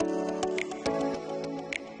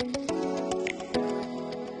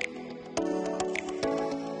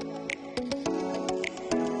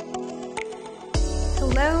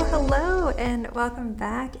and welcome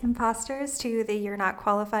back, imposters, to the You're Not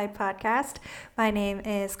Qualified podcast. My name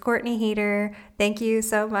is Courtney Heater. Thank you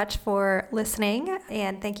so much for listening,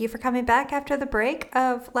 and thank you for coming back after the break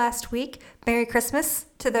of last week. Merry Christmas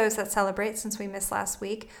to those that celebrate, since we missed last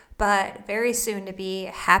week, but very soon to be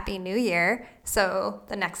Happy New Year. So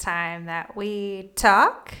the next time that I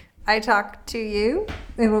talk to you,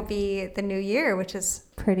 it will be the new year, which is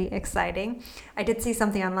pretty exciting. I did see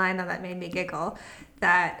something online that made me giggle,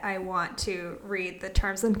 that I want to read the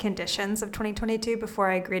terms and conditions of 2022 before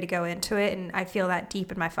I agree to go into it, and I feel that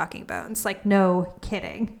deep in my fucking bones. Like, no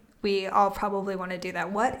kidding. We all probably want to do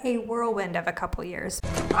that. What a whirlwind of a couple years.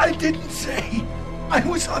 I didn't say I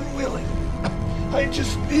was unwilling. I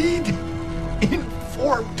just need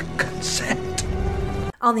informed consent.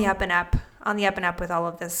 On the up and up with all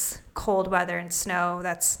of this cold weather and snow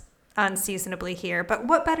that's unseasonably here. But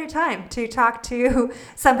what better time to talk to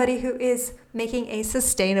somebody who is making a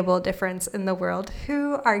sustainable difference in the world,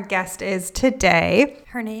 who our guest is today.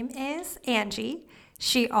 Her name is Angie.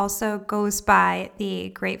 She also goes by the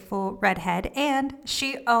Grateful Redhead, and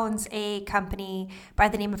she owns a company by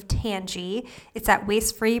the name of Tangie. It's at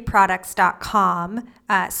wastefreeproducts.com.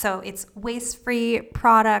 So it's Waste Free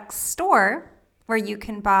Products store, where you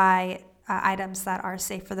can buy items that are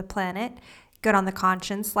safe for the planet, good on the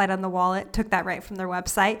conscience, light on the wallet. Took that right from their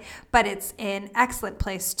website. But it's an excellent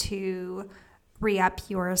place to re-up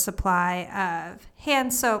your supply of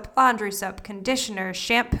hand soap, laundry soap, conditioner,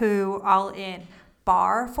 shampoo, all in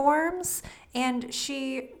bar forms. And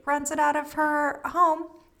she runs it out of her home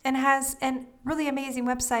and has a really amazing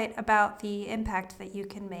website about the impact that you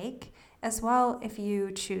can make as well if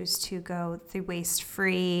you choose to go the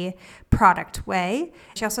waste-free product way.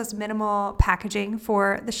 She also has minimal packaging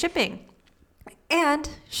for the shipping. And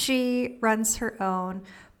she runs her own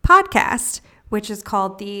podcast, which is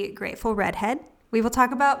called The Grateful Redhead. We will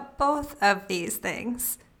talk about both of these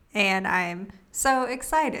things. And I'm so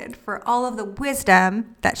excited for all of the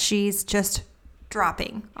wisdom that she's just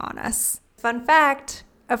dropping on us. Fun fact,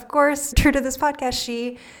 of course, true to this podcast,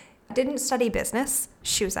 she didn't study business.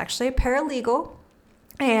 She was actually a paralegal,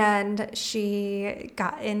 and she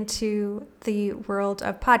got into the world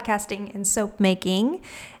of podcasting and soap making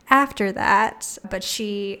after that. But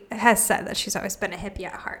she has said that she's always been a hippie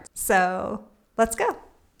at heart. So let's go.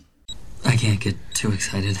 I can't get too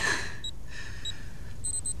excited.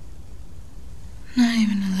 Not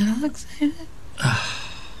even a little excited.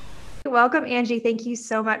 Welcome, Angie. Thank you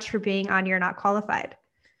so much for being on You're Not Qualified.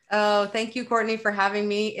 Oh, thank you, Courtney, for having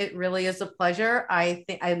me. It really is a pleasure. I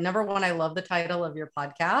number one, I love the title of your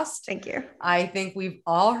podcast. Thank you. I think we've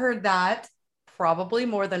all heard that probably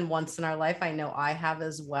more than once in our life. I know I have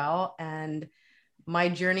as well. And my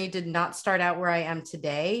journey did not start out where I am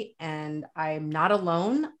today. And I'm not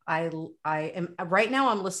alone. I am right now,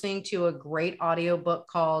 I'm listening to a great audiobook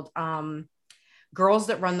called Girls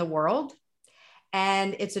That Run the World.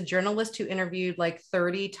 And it's a journalist who interviewed like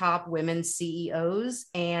 30 top women CEOs.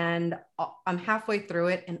 And I'm halfway through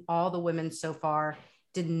it. And all the women so far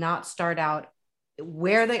did not start out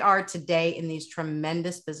where they are today in these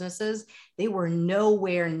tremendous businesses. They were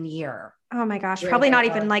nowhere near. Oh my gosh. Probably not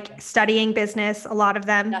even like studying business. A lot of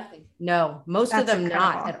them. Nothing. No, most That's of them incredible.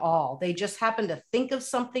 not at all. They just happened to think of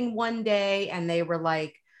something one day and they were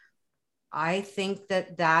like, I think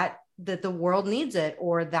that the world needs it,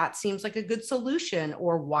 or that seems like a good solution,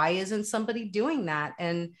 or why isn't somebody doing that?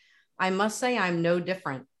 And I must say, I'm no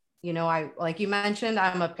different. You know, like you mentioned,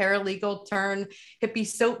 I'm a paralegal turned hippie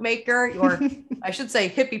soap maker, or I should say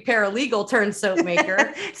hippie paralegal turned soap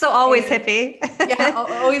maker. So always hippie. Yeah,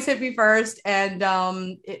 always hippie first. And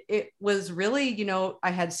it was really, you know, I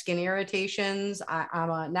had skin irritations. I'm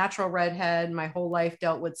a natural redhead. My whole life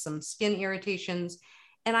dealt with some skin irritations.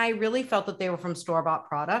 And I really felt that they were from store-bought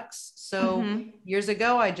products. So years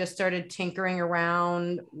ago, I just started tinkering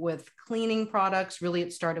around with cleaning products. Really,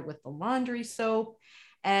 it started with the laundry soap.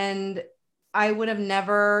 And I would have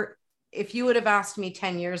never, if you would have asked me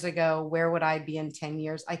 10 years ago, where would I be in 10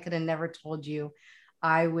 years? I could have never told you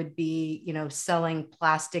I would be, you know, selling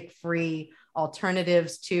plastic-free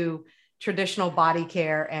alternatives to traditional body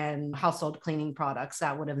care and household cleaning products.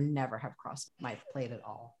 That would have never have crossed my plate at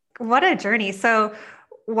all. What a journey. So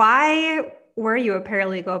why were you a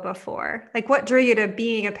paralegal before? Like, what drew you to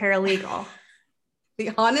being a paralegal?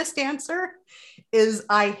 The honest answer is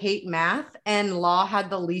I hate math, and law had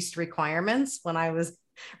the least requirements when I was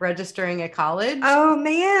registering at college. Oh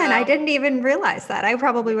man, I didn't even realize that. I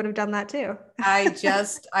probably would have done that too.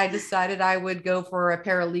 I decided I would go for a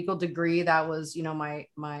paralegal degree. That was, you know,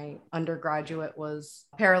 my undergraduate was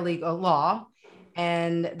paralegal law.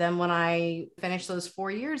 And then when I finished those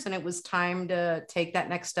 4 years and it was time to take that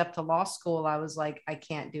next step to law school, I was like, I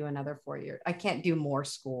can't do another 4 years. I can't do more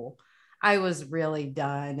school. I was really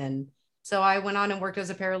done. And so I went on and worked as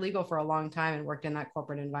a paralegal for a long time and worked in that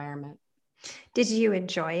corporate environment. Did you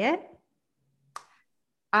enjoy it?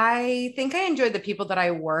 I think I enjoyed the people that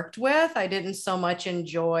I worked with. I didn't so much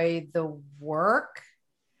enjoy the work.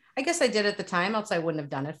 I guess I did at the time, else I wouldn't have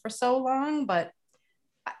done it for so long, but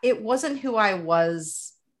it wasn't who I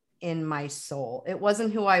was in my soul. It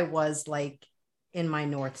wasn't who I was like in my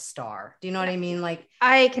North Star. Do you know what I mean? Like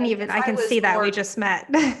I can see that we just met.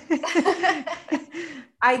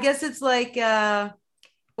 I guess it's like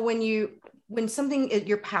when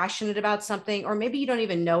you're passionate about something, or maybe you don't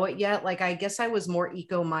even know it yet. Like, I guess I was more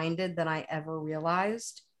eco-minded than I ever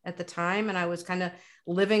realized at the time. And I was kind of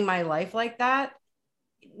living my life like that,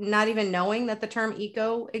 not even knowing that the term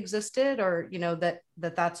eco existed, or, you know,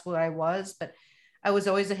 that's what I was, but I was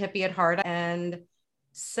always a hippie at heart. And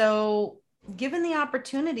so given the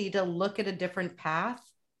opportunity to look at a different path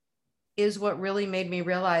is what really made me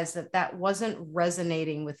realize that wasn't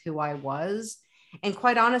resonating with who I was. And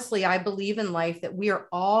quite honestly, I believe in life that we are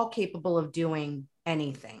all capable of doing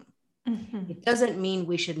anything. Mm-hmm. It doesn't mean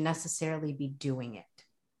we should necessarily be doing it.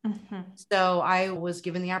 Mm-hmm. So I was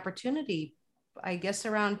given the opportunity, I guess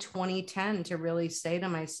around 2010, to really say to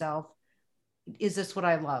myself, is this what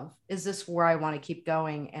I love? Is this where I want to keep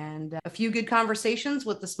going? And a few good conversations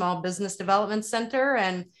with the Small Business Development Center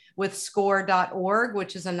and with SCORE.org,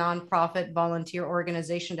 which is a nonprofit volunteer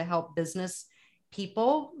organization to help business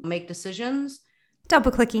people make decisions.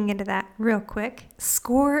 Double clicking into that real quick.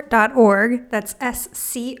 SCORE.org, that's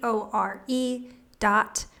SCORE.org,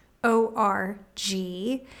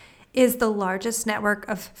 is the largest network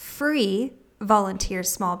of free volunteer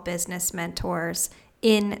small business mentors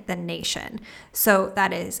in the nation. So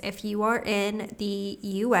that is, if you are in the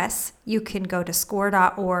US, you can go to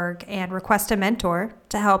SCORE.org and request a mentor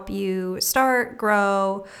to help you start,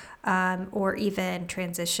 grow, or even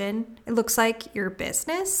transition, it looks like, your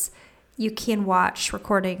business. You can watch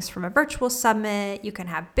recordings from a virtual summit. You can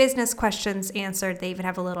have business questions answered. They even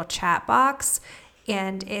have a little chat box,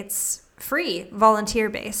 and it's free,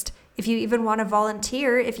 volunteer-based. If you even want to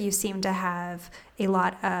volunteer, if you seem to have a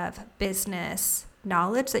lot of business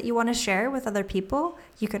knowledge that you want to share with other people,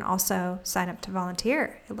 you can also sign up to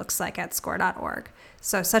volunteer, it looks like, at SCORE.org.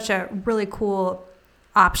 So such a really cool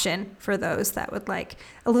option for those that would like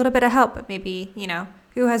a little bit of help, but maybe, you know,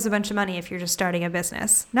 who has a bunch of money if you're just starting a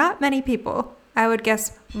business? Not many people. I would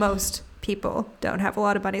guess most people don't have a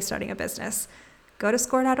lot of money starting a business. Go to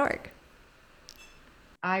SCORE.org.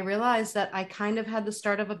 I realized that I kind of had the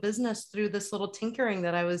start of a business through this little tinkering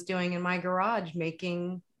that I was doing in my garage,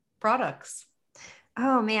 making products.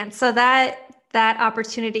 Oh man. So that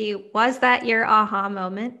opportunity, was that your aha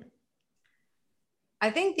moment? I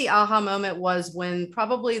think the aha moment was when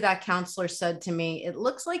probably that counselor said to me, it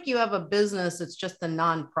looks like you have a business. It's just a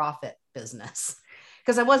nonprofit business.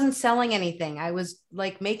 Because I wasn't selling anything. I was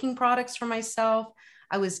like making products for myself.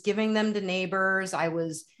 I was giving them to neighbors. I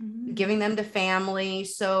was giving them to family.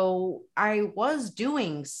 So I was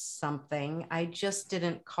doing something. I just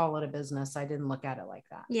didn't call it a business. I didn't look at it like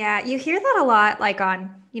that. Yeah, you hear that a lot, like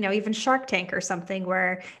on, you know, even Shark Tank or something,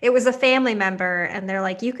 where it was a family member and they're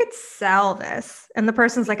like, you could sell this. And the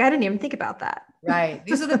person's like, I didn't even think about that. Right.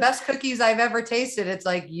 These are the best cookies I've ever tasted. It's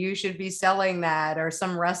like, you should be selling that, or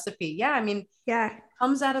some recipe. Yeah. I mean, yeah,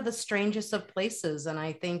 comes out of the strangest of places. And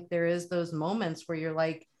I think there is those moments where you're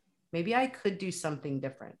like, maybe I could do something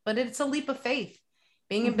different, but it's a leap of faith.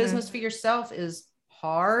 Being in business for yourself is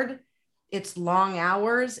hard. It's long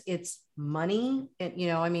hours. It's money. You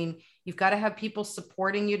know, I mean, you've got to have people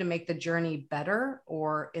supporting you to make the journey better,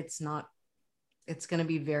 or it's going to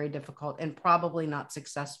be very difficult and probably not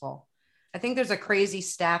successful. I think there's a crazy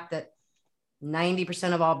stat that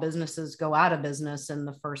 90% of all businesses go out of business in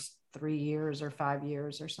the first 3 years or 5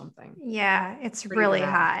 years or something. Yeah, it's really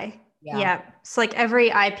high. Yeah. Yep. So like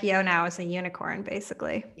every IPO now is a unicorn,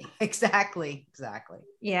 basically. Yeah, exactly.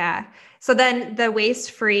 Yeah. So then the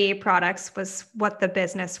waste-free products was what the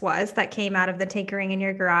business was that came out of the tinkering in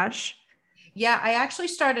your garage. Yeah, I actually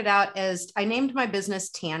started out I named my business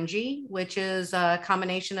Tangie, which is a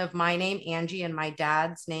combination of my name, Angie, and my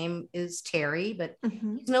dad's name is Terry, but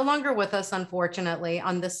he's no longer with us, unfortunately,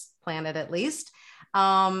 on this planet at least.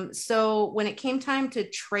 So when it came time to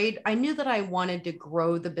trade, I knew that I wanted to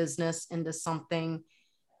grow the business into something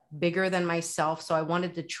bigger than myself. So I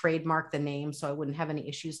wanted to trademark the name so I wouldn't have any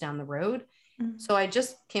issues down the road. So I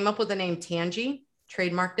just came up with the name Tangie,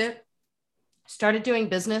 trademarked it, started doing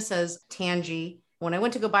business as Tangie, When I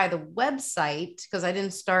went to go buy the website, because I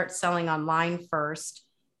didn't start selling online first,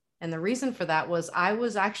 and the reason for that was I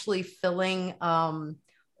was actually filling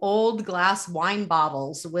old glass wine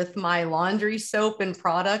bottles with my laundry soap and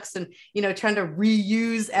products, and trying to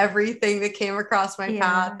reuse everything that came across my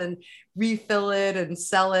path and refill it and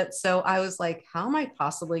sell it. So I was like, how am I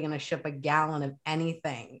possibly going to ship a gallon of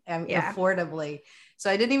anything affordably?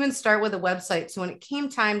 So I didn't even start with a website. So when it came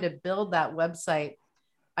time to build that website,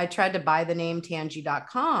 I tried to buy the name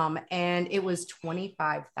Tangie.com, and it was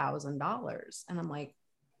 $25,000. And I'm like,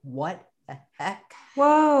 what the heck?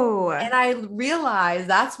 Whoa. And I realized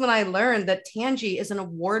that's when I learned that Tangie is an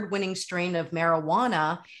award-winning strain of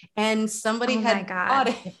marijuana, and somebody had bought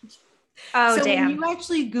it. Oh, so damn. when you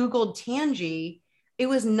actually Googled Tangie, it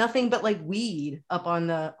was nothing but like weed up on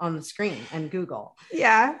the screen and Google.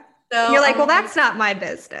 Yeah. So you're like, well, that's not my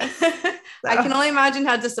business. I can only imagine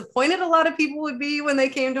how disappointed a lot of people would be when they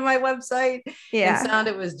came to my website and found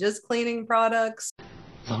it was just cleaning products.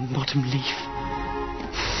 Long bottom leaf.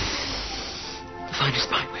 The finest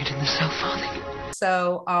pipeweight in the South Farthing.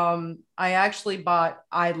 So I actually bought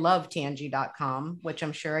ilovetangie.com, which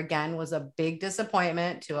I'm sure again was a big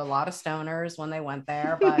disappointment to a lot of stoners when they went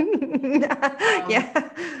there. But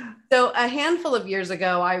so a handful of years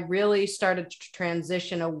ago, I really started to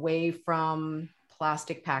transition away from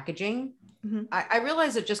plastic packaging. Mm-hmm. I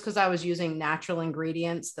realized that just because I was using natural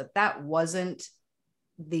ingredients, that wasn't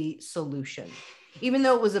the solution. Even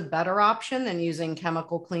though it was a better option than using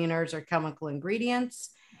chemical cleaners or chemical ingredients,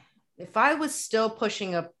 if I was still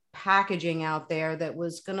pushing a packaging out there that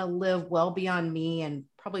was going to live well beyond me and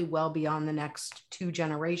probably well beyond the next 2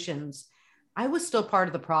 generations, I was still part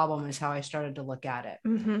of the problem, is how I started to look at it.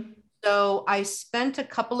 Mm-hmm. So I spent a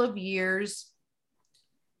couple of years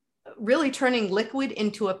really turning liquid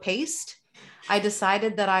into a paste. I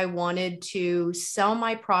decided that I wanted to sell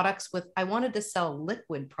my products I wanted to sell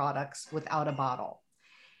liquid products without a bottle.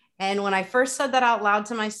 And when I first said that out loud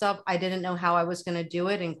to myself, I didn't know how I was going to do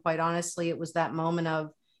it. And quite honestly, it was that moment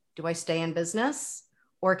of, do I stay in business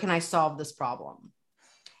or can I solve this problem?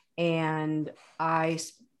 And I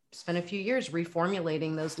spent a few years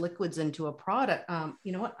reformulating those liquids into a product.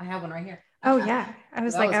 You know what? I have one right here. Oh yeah. I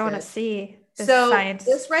was like, I want to see this science.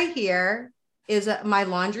 This right here is my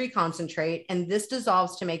laundry concentrate. And this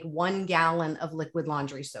dissolves to make 1 gallon of liquid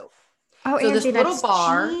laundry soap. Oh, so Angie, this little that's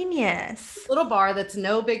bar, genius. Little bar that's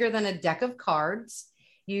no bigger than a deck of cards.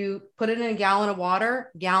 You put it in a gallon of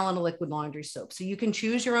water, gallon of liquid laundry soap. So you can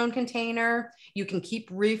choose your own container. You can keep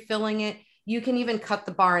refilling it. You can even cut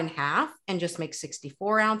the bar in half and just make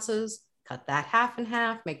 64 ounces, cut that half in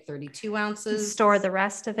half, make 32 ounces. Store the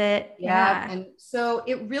rest of it. Yeah. And so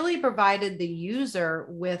it really provided the user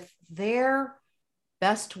with their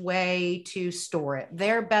best way to store it,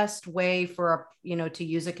 their best way for, to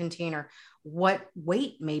use a container, what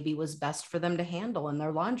weight maybe was best for them to handle in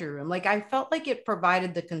their laundry room. Like I felt like it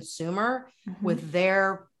provided the consumer with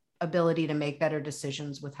their ability to make better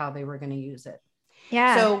decisions with how they were going to use it.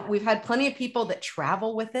 Yeah. So we've had plenty of people that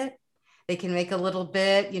travel with it. They can make a little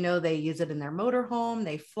bit, they use it in their motorhome,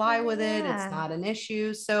 they fly with it. It's not an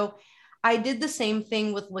issue. So I did the same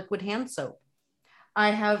thing with liquid hand soap.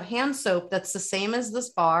 I have hand soap that's the same as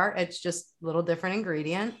this bar. It's just a little different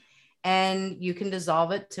ingredient. And you can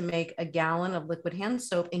dissolve it to make a gallon of liquid hand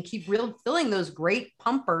soap and keep filling those great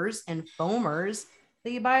pumpers and foamers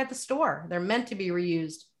that you buy at the store. They're meant to be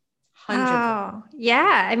reused. Hundreds of them.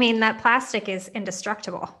 Yeah. I mean, that plastic is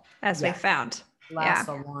indestructible, as we found. Lasts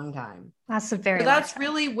a long time. That's a very long That's time.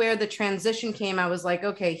 really where the transition came. I was like,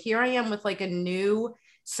 okay, here I am with like a new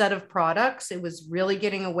set of products. It was really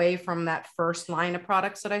getting away from that first line of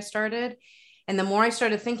products that I started. And the more I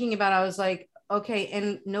started thinking about it, I was like, okay,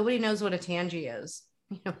 and nobody knows what a Tangie is.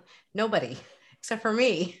 Nobody except for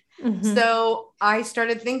me. Mm-hmm. So I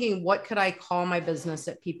started thinking, what could I call my business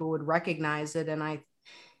that people would recognize it?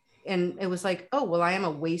 And it was like, oh, well, I am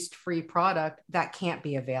a waste-free product that can't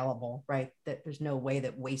be available, right? That there's no way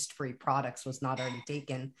that waste-free products was not already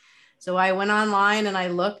taken. So I went online and I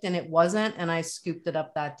looked and it wasn't, and I scooped it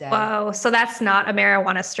up that day. Whoa. So that's not a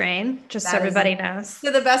marijuana strain, just so everybody knows. To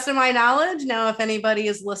the best of my knowledge. Now, if anybody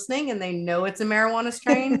is listening and they know it's a marijuana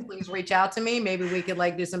strain, please reach out to me. Maybe we could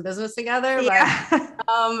do some business together.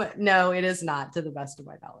 But no, it is not, to the best of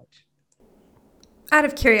my knowledge. Out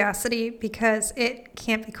of curiosity, because it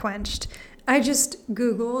can't be quenched, I just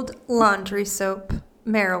Googled laundry soap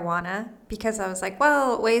marijuana because I was like,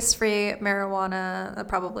 well, waste-free marijuana, that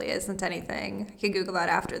probably isn't anything. I could Google that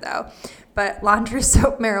after though. But laundry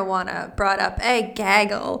soap marijuana brought up a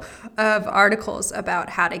gaggle of articles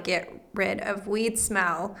about how to get rid of weed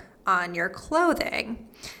smell on your clothing.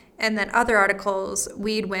 And then other articles,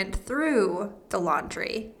 weed went through the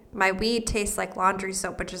laundry. My weed tastes like laundry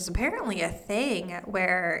soap, which is apparently a thing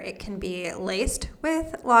where it can be laced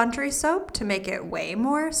with laundry soap to make it weigh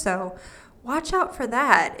more. So watch out for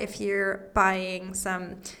that if you're buying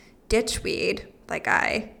some ditch weed like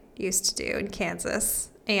I used to do in Kansas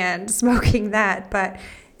and smoking that. But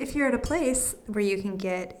if you're at a place where you can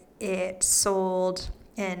get it sold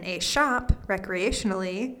in a shop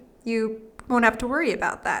recreationally, you won't have to worry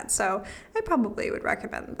about that. So I probably would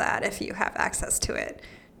recommend that if you have access to it,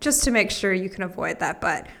 just to make sure you can avoid that.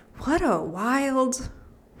 But what a wild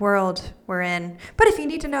world we're in. But if you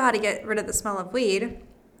need to know how to get rid of the smell of weed,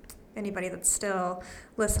 anybody that's still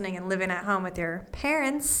listening and living at home with your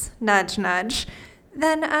parents, nudge, nudge,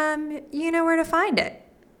 then you know where to find it.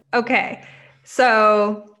 Okay,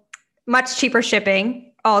 so much cheaper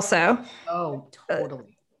shipping also. Oh,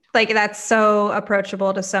 totally. Like that's so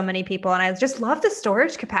approachable to so many people. And I just love the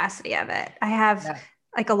storage capacity of it. I have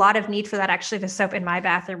like a lot of need for that. Actually, the soap in my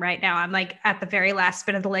bathroom right now, I'm like at the very last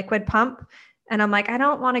bit of the liquid pump. And I'm like, I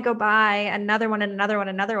don't want to go buy another one and another one,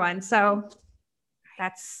 another one. So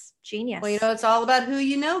that's genius. Well, it's all about who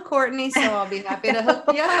you know, Courtney. So I'll be happy to hook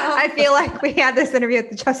you up. I feel like we had this interview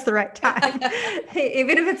at just the right time.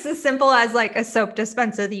 Even if it's as simple as like a soap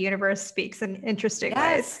dispenser, the universe speaks in interesting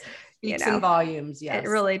ways. Speaks in volumes. Yes, it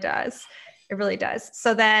really does. It really does.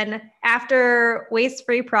 So then after Waste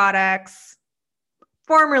Free Products,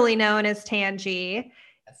 formerly known as Tangy,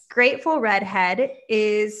 Grateful Redhead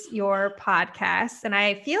is your podcast. And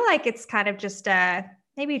I feel like it's kind of just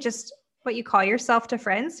maybe just what you call yourself to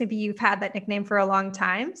friends. Maybe you've had that nickname for a long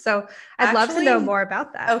time. So I'd love to know more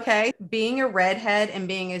about that. Okay. Being a redhead and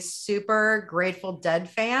being a super Grateful Dead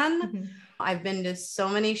fan, I've been to so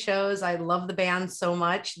many shows. I love the band so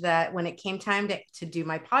much that when it came time to do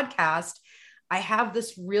my podcast, I have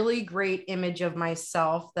this really great image of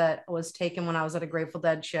myself that was taken when I was at a Grateful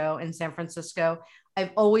Dead show in San Francisco.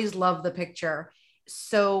 I've always loved the picture.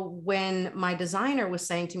 So when my designer was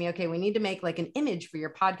saying to me, okay, we need to make like an image for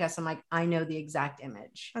your podcast, I'm like, I know the exact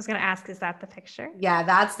image. I was going to ask, is that the picture? Yeah,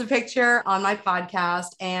 that's the picture on my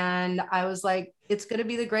podcast. And I was like, it's going to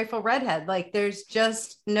be the Grateful Redhead. Like there's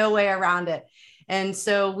just no way around it. And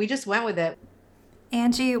so we just went with it.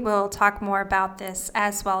 Angie will talk more about this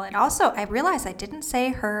as well. And also, I realized I didn't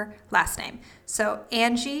say her last name. So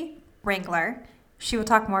Angie Ringler, she will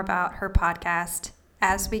talk more about her podcast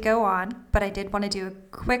as we go on, but I did want to do a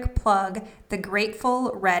quick plug. The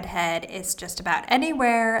Grateful Redhead is just about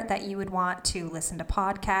anywhere that you would want to listen to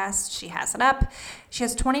podcasts. She has it up. She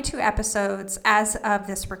has 22 episodes as of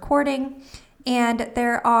this recording, and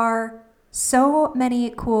there are so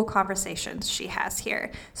many cool conversations she has here.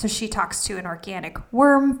 So she talks to an organic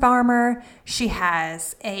worm farmer. She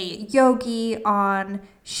has a yogi on.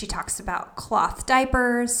 She talks about cloth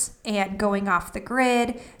diapers and going off the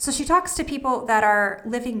grid. So she talks to people that are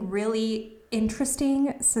living really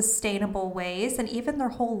interesting, sustainable ways, and even their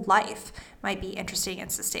whole life might be interesting and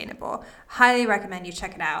sustainable. Highly recommend you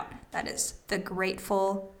check it out. That is The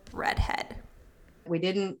Grateful Redhead.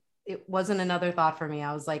 It wasn't another thought for me.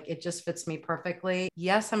 I was like, it just fits me perfectly.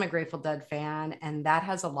 Yes, I'm a Grateful Dead fan, and that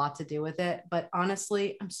has a lot to do with it. But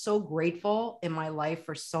honestly, I'm so grateful in my life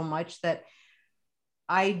for so much that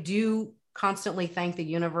I do constantly thank the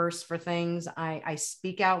universe for things. I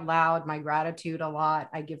speak out loud my gratitude a lot.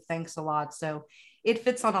 I give thanks a lot. So it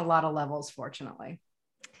fits on a lot of levels, fortunately.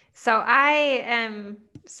 So I am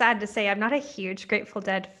sad to say I'm not a huge Grateful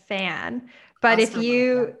Dead fan, but if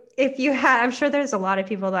you have, I'm sure there's a lot of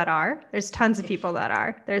people that are. There's tons of people that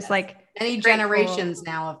are. There's like many generations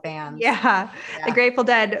now of fans. Yeah. The Grateful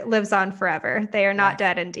Dead lives on forever. They are not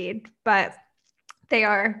dead indeed, but they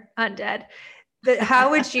are undead.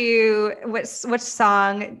 How would you, which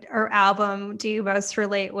song or album do you most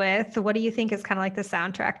relate with? What do you think is kind of like the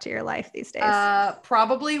soundtrack to your life these days?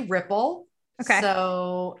 Probably Ripple. Okay.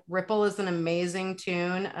 So Ripple is an amazing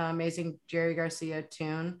tune, amazing Jerry Garcia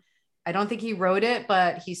tune. I don't think he wrote it,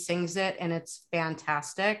 but he sings it and it's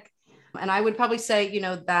fantastic. And I would probably say,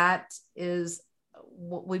 that is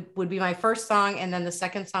what would be my first song. And then the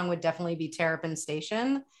second song would definitely be Terrapin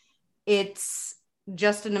Station. It's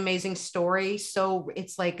just an amazing story. So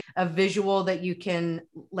it's like a visual that you can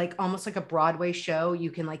like, almost like a Broadway show. You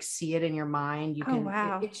can like see it in your mind.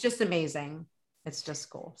 Wow. It's just amazing. It's just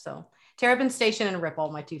cool. So Terrapin Station and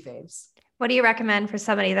Ripple, my two faves. What do you recommend for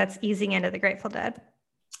somebody that's easing into the Grateful Dead?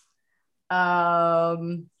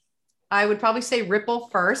 I would probably say Ripple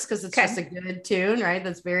first because it's just a good tune, right?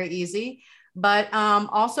 That's very easy. But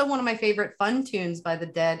also one of my favorite fun tunes by the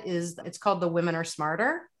Dead it's called The Women Are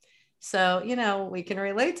Smarter. So, we can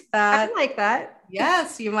relate to that. I like that.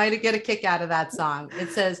 Yes, you might get a kick out of that song. It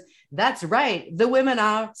says, That's right. The women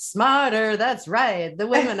are smarter. That's right. The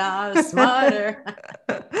women are smarter.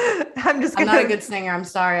 I'm not a good singer. I'm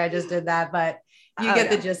sorry. I just did that, but you get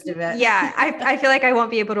the gist of it. Yeah. I feel like I won't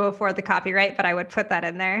be able to afford the copyright, but I would put that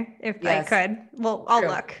in there if I could. Well, I'll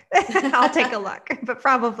look. I'll take a look, but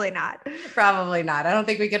probably not. Probably not. I don't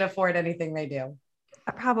think we could afford anything they do.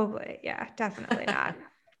 Probably. Yeah, definitely not.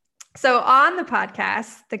 So on the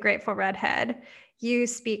podcast, The Grateful Redhead, you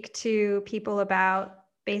speak to people about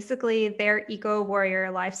basically their eco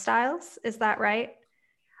warrior lifestyles. Is that right?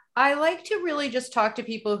 I like to really just talk to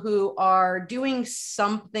people who are doing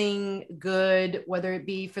something good, whether it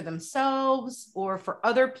be for themselves or for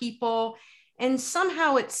other people. And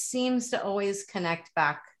somehow it seems to always connect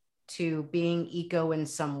back to being eco in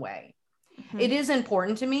some way. Mm-hmm. It is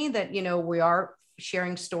important to me that, we are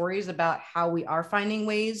sharing stories about how we are finding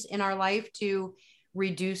ways in our life to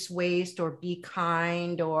reduce waste or be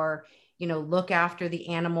kind or, look after the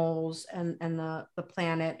animals and the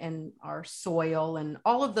planet and our soil and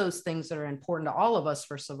all of those things that are important to all of us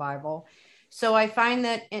for survival. So I find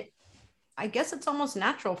that I guess it's almost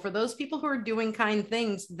natural for those people who are doing kind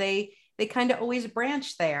things. They kind of always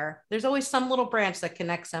branch there. There's always some little branch that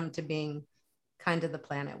connects them to being kind to the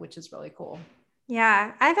planet, which is really cool.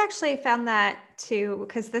 Yeah, I've actually found that too,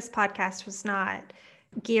 because this podcast was not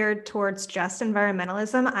geared towards just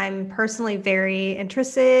environmentalism. I'm personally very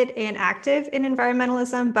interested and active in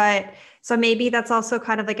environmentalism, but so maybe that's also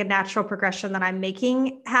kind of like a natural progression that I'm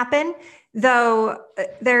making happen, though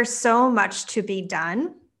there's so much to be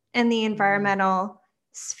done in the environmental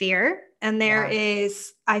sphere. And there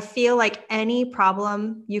is, I feel like any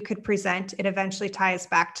problem you could present, it eventually ties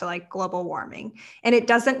back to like global warming. And it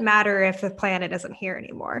doesn't matter if the planet isn't here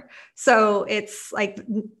anymore. So it's like,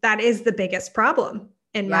 that is the biggest problem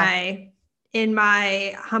in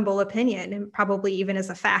my humble opinion, and probably even as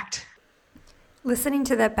a fact. Listening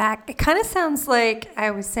to that back, it kind of sounds like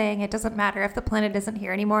I was saying it doesn't matter if the planet isn't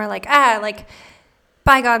here anymore. Like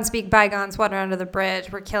bygones speak bygones, water under the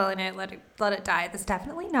bridge, we're killing it, let it die. That's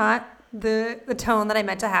definitely not the tone that I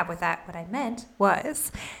meant to have with that. What I meant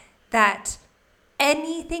was that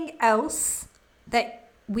anything else that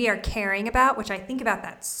we are caring about, which I think about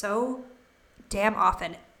that so damn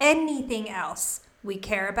often, anything else we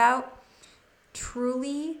care about,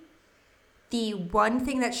 truly the one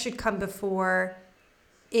thing that should come before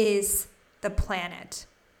is the planet.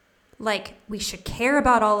 Like, we should care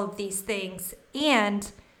about all of these things,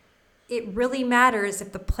 and it really matters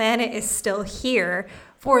if the planet is still here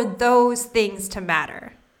for those things to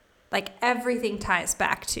matter. Like, everything ties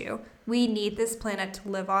back to, we need this planet to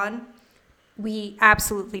live on. We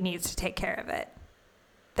absolutely need to take care of it.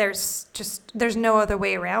 There's no other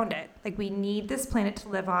way around it. Like, we need this planet to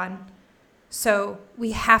live on. So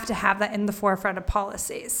we have to have that in the forefront of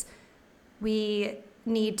policies. We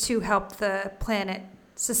need to help the planet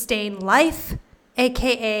sustain life,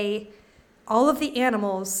 aka all of the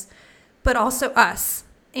animals, but also us.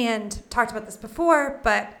 And talked about this before,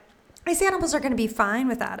 but these animals are going to be fine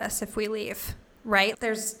without us if we leave, right?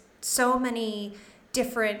 There's so many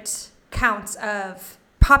different counts of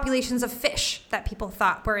populations of fish that people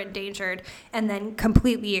thought were endangered and then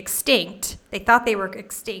completely extinct. They thought they were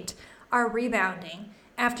extinct, are rebounding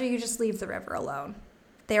after you just leave the river alone.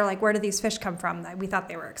 They're like, where did these fish come from? We thought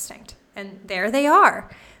they were extinct. And there they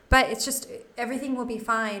are. But it's just, everything will be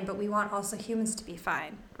fine, but we want also humans to be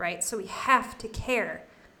fine, right? So we have to care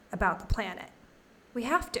about the planet. We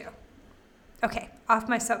have to. Okay, off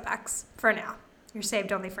my soapbox for now. You're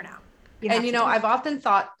saved only for now. I've often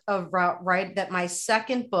thought of that my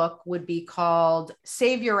second book would be called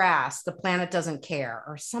Save Your Ass, The Planet Doesn't Care,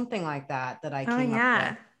 or something like that I came up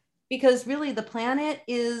with. Because really the planet's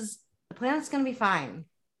going to be fine.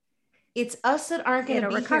 It's us that aren't going to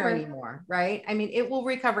be here anymore, right? I mean, it will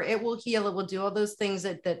recover, it will heal, it will do all those things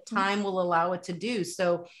that time will allow it to do.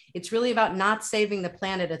 So it's really about not saving the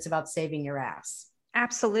planet. It's about saving your ass.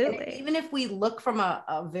 Absolutely. And even if we look from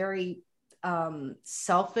a very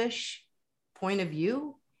selfish point of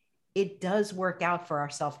view, it does work out for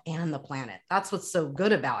ourselves and the planet. That's what's so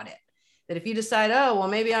good about it. That if you decide, oh, well,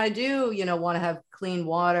 maybe I do, want to have clean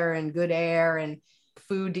water and good air and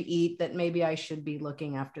food to eat, that maybe I should be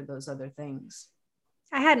looking after those other things.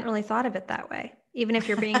 I hadn't really thought of it that way. Even if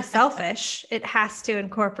you're being selfish, it has to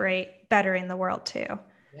incorporate bettering the world too.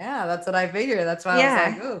 Yeah, that's what I figured. That's why I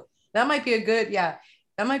was like, oh, that might be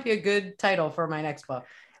a good title for my next book.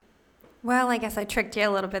 Well, I guess I tricked you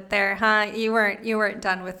a little bit there, huh? You weren't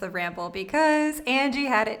done with the ramble because Angie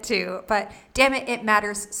had it too. But damn it, it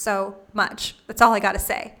matters so much. That's all I got to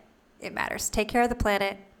say. It matters. Take care of the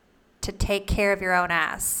planet, to take care of your own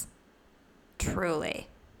ass. Truly.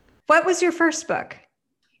 What was your first book?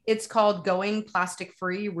 It's called Going Plastic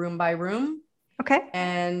Free Room by Room. Okay.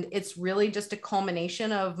 And it's really just a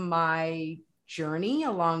culmination of my journey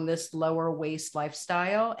along this lower waste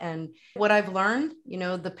lifestyle and what I've learned, you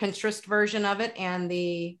know, the Pinterest version of it and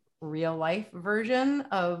the real life version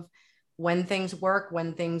of when things work,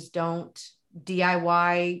 when things don't,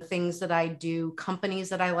 DIY things that I do, companies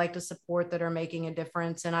that I like to support that are making a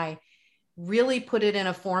difference. And I really put it in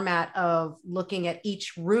a format of looking at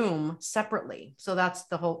each room separately. So that's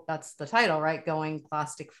the title, right? Going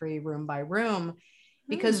plastic free room by room.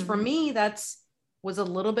 Because for me, was a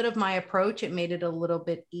little bit of my approach. It made it a little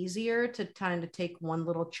bit easier to kind of take one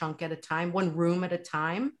little chunk at a time, one room at a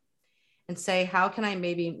time, and say, how can I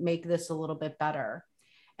maybe make this a little bit better?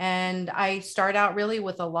 And I start out really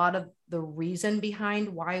with a lot of the reason behind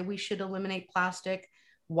why we should eliminate plastic,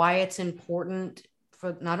 why it's important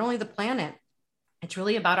for not only the planet, it's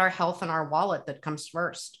really about our health and our wallet that comes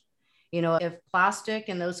first. You know, if plastic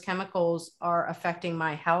and those chemicals are affecting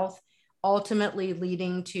my health, ultimately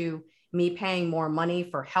leading to me paying more money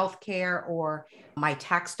for healthcare or my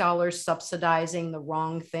tax dollars subsidizing the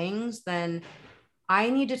wrong things, then I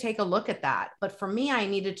need to take a look at that. But for me, I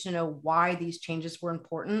needed to know why these changes were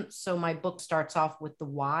important. So my book starts off with the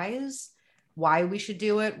whys, why we should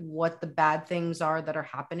do it, what the bad things are that are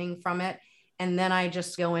happening from it. And then I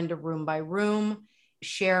just go into room by room,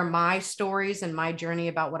 share my stories and my journey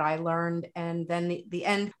about what I learned. And then the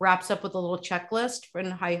end wraps up with a little checklist.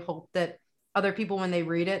 And I hope that other people, when they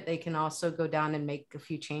read it, they can also go down and make a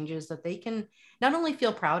few changes that they can not only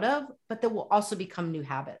feel proud of, but that will also become new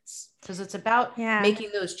habits. Because it's about making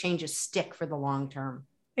those changes stick for the long term.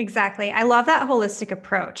 Exactly. I love that holistic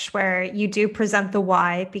approach where you do present the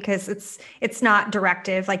why, because it's not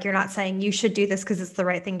directive. Like, you're not saying you should do this because it's the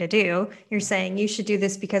right thing to do. You're saying you should do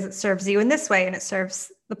this because it serves you in this way and it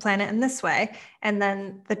serves the planet in this way. And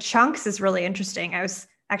then the chunks is really interesting. I was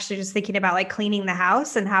actually just thinking about like cleaning the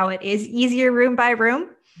house and how it is easier room by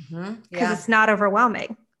room because it's not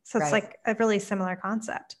overwhelming. So it's like a really similar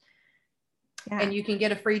concept. Yeah. And you can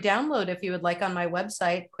get a free download if you would like on my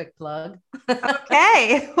website. Quick plug.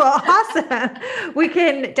 Okay. Well, awesome. We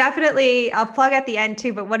can definitely, I'll plug at the end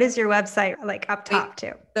too, but what is your website like up top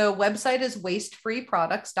too? The website is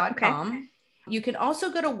wastefreeproducts.com. Okay. You can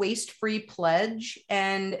also go to Waste Free Pledge,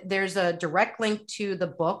 and there's a direct link to the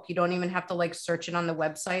book. You don't even have to like search it on the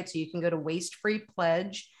website. So you can go to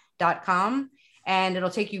wastefreepledge.com and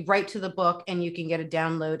it'll take you right to the book and you can get a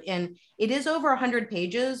download. And it is over 100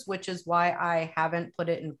 pages, which is why I haven't put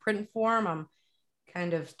it in print form. I'm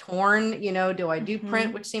kind of torn, you know, do I do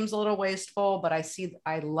print, which seems a little wasteful, but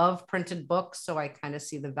I love printed books. So I kind of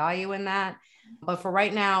see the value in that. But for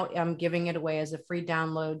right now, I'm giving it away as a free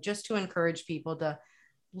download just to encourage people to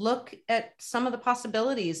look at some of the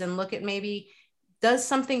possibilities and look at maybe, does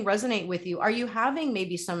something resonate with you? Are you having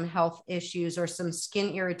maybe some health issues or some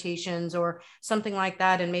skin irritations or something like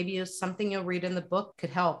that? And maybe something you'll read in the book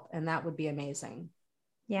could help. And that would be amazing.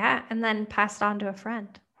 Yeah. And then pass it on to a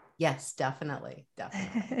friend. Yes, definitely.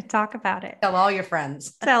 Definitely. Talk about it. Tell all your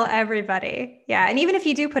friends. Tell everybody. Yeah. And even if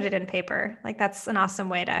you do put it in paper, like that's an awesome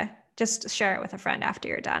way to just share it with a friend after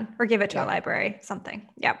you're done or give it to a library, something.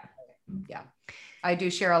 Yep. Yeah. I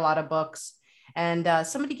do share a lot of books. And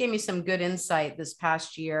somebody gave me some good insight this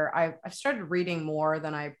past year. I've started reading more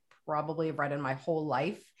than I probably have read in my whole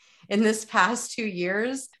life in this past 2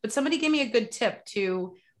 years. But somebody gave me a good tip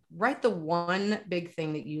to write the one big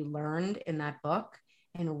thing that you learned in that book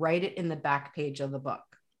and write it in the back page of the book.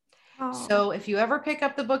 Oh. So if you ever pick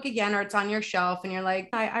up the book again, or it's on your shelf and you're like,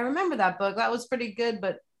 I remember that book, that was pretty good,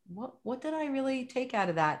 but what did I really take out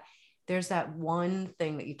of that? There's that one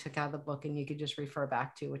thing that you took out of the book and you could just refer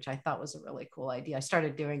back to, which I thought was a really cool idea. I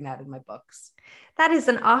started doing that in my books. That is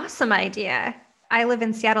an awesome idea. I live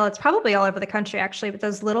in Seattle. It's probably all over the country, actually, but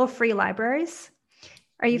those little free libraries.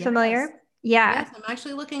 Are you familiar? Yeah. Yes, I'm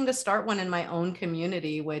actually looking to start one in my own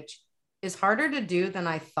community, which is harder to do than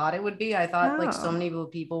I thought it would be. I thought like so many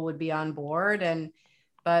people would be on board,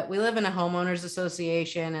 but we live in a homeowners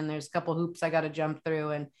association and there's a couple hoops I got to jump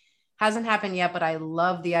through, and hasn't happened yet, but I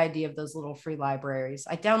love the idea of those little free libraries.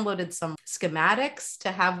 I downloaded some schematics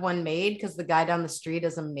to have one made because the guy down the street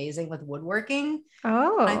is amazing with woodworking.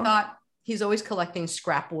 Oh. And I thought he's always collecting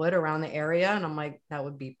scrap wood around the area. And I'm like, that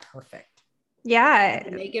would be perfect. Yeah.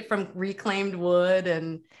 Make it from reclaimed wood.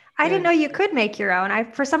 And I didn't know you could make your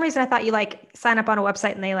own. For some reason, I thought you like sign up on a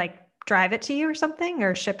website and they like drive it to you or something,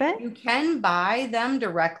 or ship it. You can buy them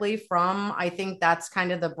directly from, I think that's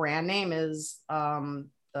kind of the brand name is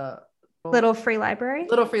the Little Free Library.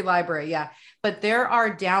 Little Free Library, yeah. But there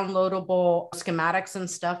are downloadable schematics and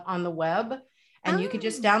stuff on the web. and you can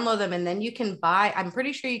just download them, and then you can buy, I'm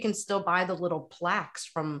pretty sure you can still buy the little plaques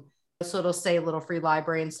from, so it'll say little free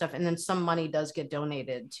library and stuff. And then some money does get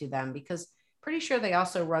donated to them, because pretty sure they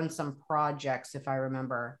also run some projects, if I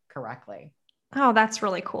remember correctly. Oh, that's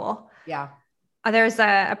really cool. Yeah. There's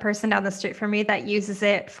a person down the street from me that uses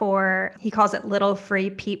it for, he calls it little free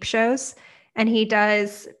peep shows. And he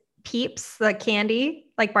does Peeps, the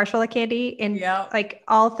candy, like marshmallow candy, in like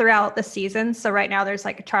all throughout the season. So right now there's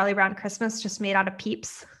like a Charlie Brown Christmas just made out of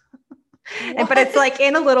Peeps. But it's like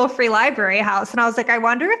in a little free library house. And I was like, I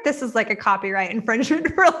wonder if this is like a copyright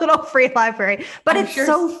infringement for a little free library, but it's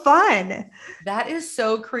so fun. That is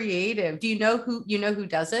so creative. Do you know who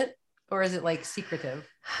does it, or is it like secretive?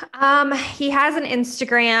 He has an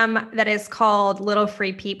Instagram that is called Little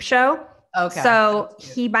Free Peep Show. Okay. So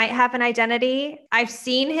he might have an identity. I've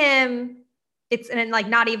seen him. It's in like,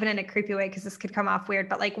 not even in a creepy way, because this could come off weird,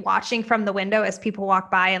 but like watching from the window as people walk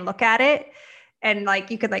by and look at it. And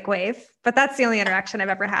like, you could like wave, but that's the only interaction I've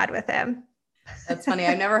ever had with him. That's funny.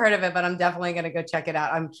 I've never heard of it, but I'm definitely going to go check it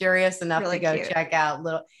out. I'm curious enough to go check out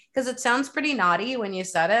little, because it sounds pretty naughty when you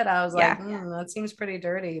said it. I was like, that seems pretty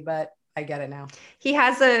dirty, but I get it now. He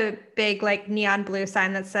has a big like neon blue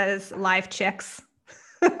sign that says live chicks.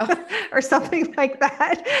 Or something like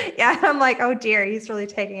that. Yeah. I'm like, oh dear, he's really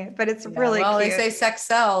taking it, but it's really well, cute. They say sex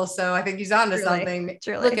sells, so I think he's onto something.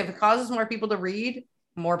 Truly. Look, if it causes more people to read,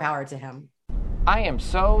 more power to him. I am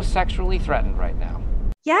so sexually threatened right now.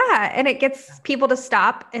 Yeah. And it gets people to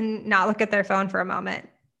stop and not look at their phone for a moment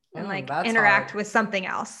and like interact with something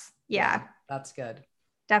else. Yeah. That's good.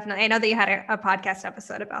 Definitely. I know that you had a podcast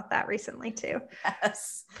episode about that recently too.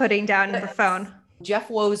 Yes. Putting down the phone. Jeff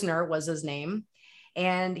Wozner was his name.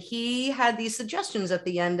 And he had these suggestions at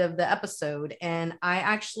the end of the episode. And I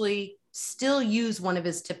actually still use one of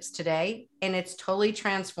his tips today. And it's totally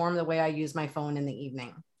transformed the way I use my phone in the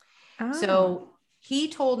evening. Oh. So he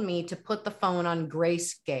told me to put the phone on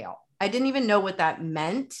grayscale. I didn't even know what that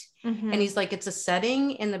meant. Mm-hmm. And he's like, it's a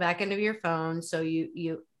setting in the back end of your phone. So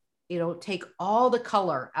you take all the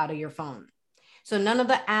color out of your phone. So none of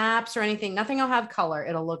the apps or anything, nothing will have color.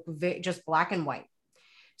 It'll look just black and white.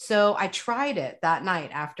 So I tried it that night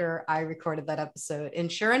after I recorded that episode.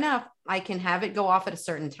 And sure enough, I can have it go off at a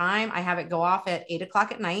certain time. I have it go off at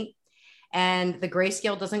 8:00 at night, and the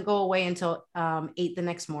grayscale doesn't go away until 8 the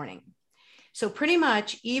next morning. So pretty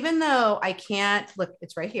much, even though I can't look,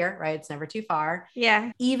 it's right here, right? It's never too far.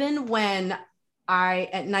 Yeah. Even when I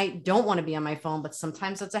at night don't want to be on my phone, but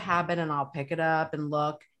sometimes it's a habit and I'll pick it up and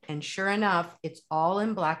look. And sure enough, it's all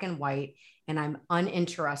in black and white. And I'm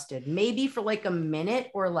uninterested. Maybe for like a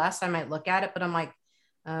minute or less, I might look at it, but I'm like,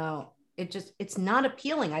 oh, it's not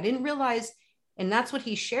appealing. I didn't realize. And that's what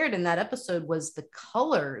he shared in that episode, was the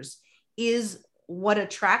colors is what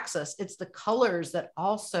attracts us. It's the colors that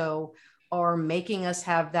also are making us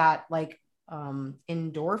have that like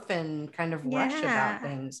endorphin kind of rush about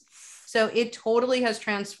things. So it totally has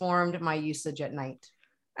transformed my usage at night.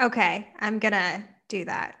 Okay. I'm going to do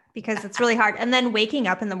that, because it's really hard. And then waking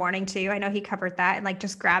up in the morning too. I know he covered that, and like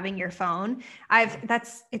just grabbing your phone.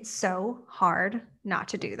 It's so hard not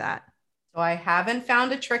to do that. So I haven't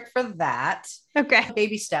found a trick for that. Okay.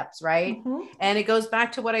 Baby steps, right? Mm-hmm. And it goes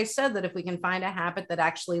back to what I said, that if we can find a habit that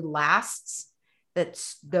actually lasts,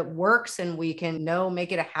 that works, and we can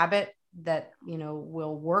make it a habit that,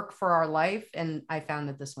 will work for our life. And I found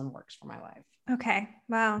that this one works for my life. Okay.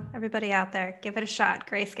 Well, everybody out there, give it a shot.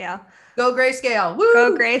 Grayscale. Go grayscale. Woo!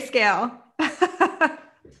 Go grayscale.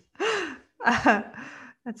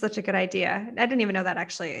 That's such a good idea. I didn't even know that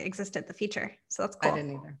actually existed, the feature. So that's cool. I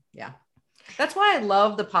didn't either. Yeah. That's why I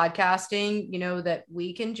love the podcasting, that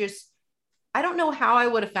we can I don't know how I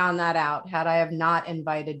would have found that out had I have not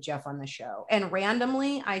invited Jeff on the show. And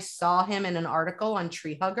randomly, I saw him in an article on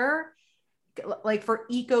Tree Hugger, like for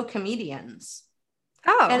eco comedians.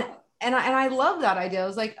 Oh. And I love that idea. I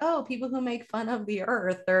was like, oh, people who make fun of the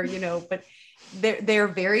earth, or, but they're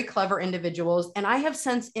very clever individuals. And I have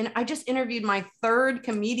I just interviewed my third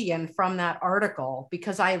comedian from that article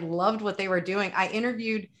because I loved what they were doing. I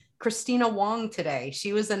interviewed Christina Wong today.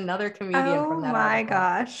 She was another comedian from that article. Oh my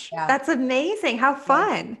gosh. Yeah. That's amazing. How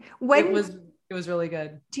fun. It was really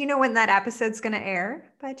good. Do you know when that episode's going to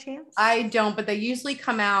air by chance? I don't, but they usually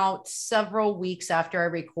come out several weeks after I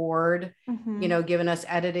record, giving us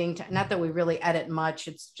editing. Not that we really edit much.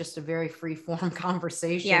 It's just a very free form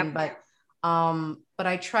conversation, but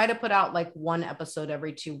I try to put out like one episode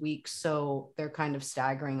every 2 weeks. So they're kind of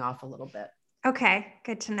staggering off a little bit. Okay.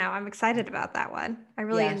 Good to know. I'm excited about that one. I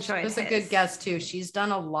really enjoyed it. She was a good guest too. She's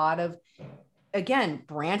done a lot of, again,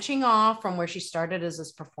 branching off from where she started as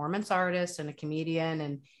this performance artist and a comedian,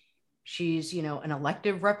 and she's, an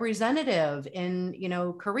elective representative in,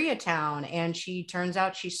 Koreatown. And she turns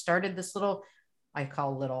out she started this little, I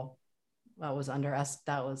call little, that was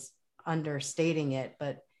understating it,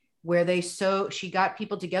 but where she got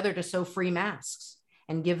people together to sew free masks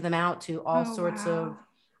and give them out to all sorts of,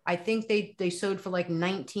 I think they sewed for like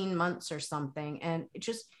 19 months or something. And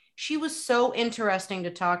she was so interesting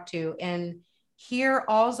to talk to. And here,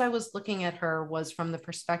 all I was looking at her was from the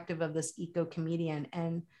perspective of this eco-comedian.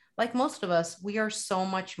 And like most of us, we are so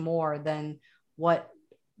much more than what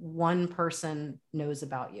one person knows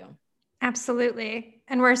about you. Absolutely.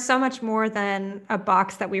 And we're so much more than a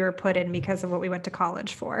box that we were put in because of what we went to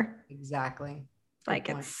college for. Exactly. Like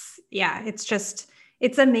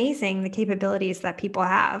it's amazing the capabilities that people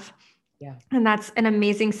have. Yeah. And that's an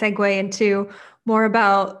amazing segue into more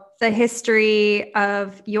about the history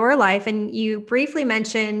of your life. And you briefly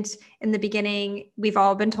mentioned in the beginning, we've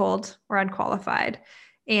all been told we're unqualified.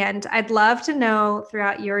 And I'd love to know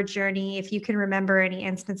throughout your journey, if you can remember any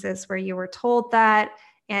instances where you were told that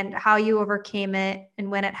and how you overcame it and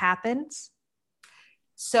when it happened.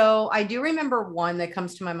 So I do remember one that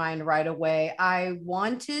comes to my mind right away. I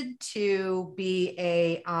wanted to be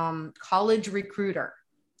a college recruiter,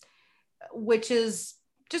 which is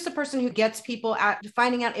just a person who gets people at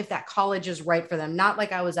finding out if that college is right for them. Not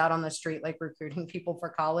like I was out on the street, like recruiting people for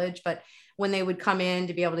college, but when they would come in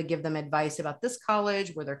to be able to give them advice about this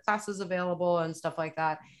college, were there classes available and stuff like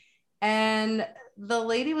that. And the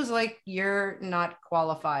lady was like, "You're not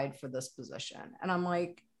qualified for this position." And I'm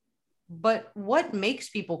like, "But what makes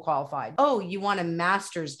people qualified?" "Oh, you want a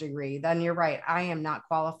master's degree? Then you're right. I am not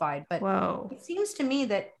qualified." But Whoa. It seems to me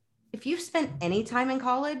that if you've spent any time in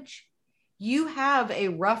college, you have a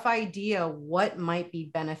rough idea what might be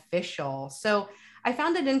beneficial. So I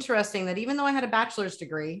found it interesting that even though I had a bachelor's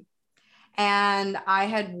degree and I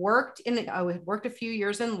had worked a few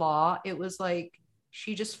years in law, it was like,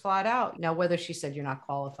 she just flat out, now, whether she said you're not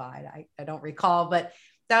qualified, I don't recall, but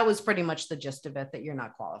that was pretty much the gist of it, that you're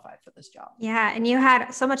not qualified for this job. Yeah. And you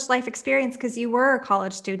had so much life experience because you were a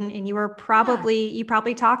college student and you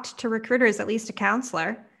probably talked to recruiters, at least a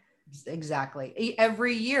counselor. Exactly.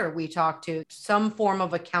 Every year we talk to some form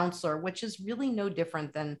of a counselor, which is really no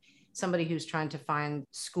different than somebody who's trying to find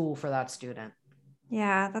school for that student.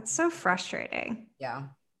 Yeah, that's so frustrating. Yeah.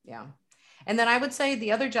 Yeah. And then I would say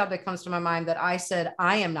the other job that comes to my mind that I said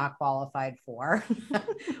I am not qualified for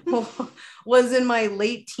was in my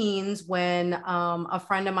late teens when a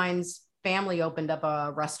friend of mine's family opened up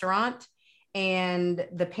a restaurant, and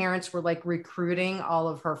the parents were like recruiting all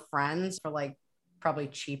of her friends for like probably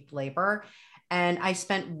cheap labor. And I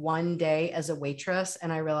spent one day as a waitress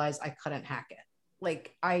and I realized I couldn't hack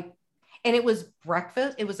it. And it was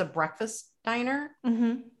breakfast. It was a breakfast diner.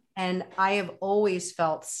 Mm-hmm. And I have always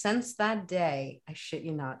felt since that day, I shit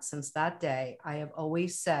you not, since that day, I have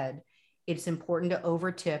always said it's important to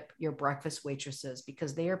overtip your breakfast waitresses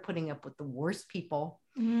because they are putting up with the worst people.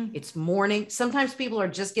 Mm-hmm. It's morning. Sometimes people are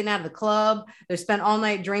just getting out of the club. They spent all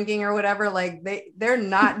night drinking or whatever. Like they're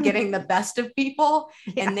not getting the best of people.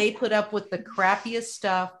 Yeah. And they put up with the crappiest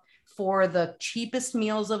stuff for the cheapest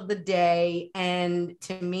meals of the day. And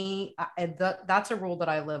to me, that's a rule that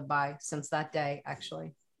I live by since that day,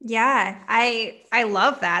 actually. Yeah, I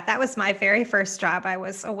love that. That was my very first job. I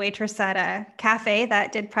was a waitress at a cafe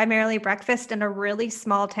that did primarily breakfast in a really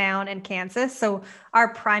small town in Kansas. So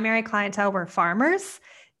our primary clientele were farmers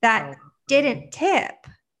that didn't tip.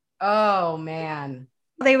 Oh, man.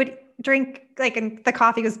 They would drink, and the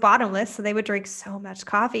coffee was bottomless. So they would drink so much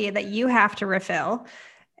coffee that you have to refill,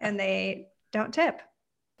 and they don't tip.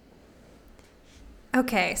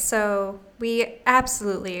 Okay, so we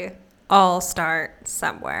absolutely all start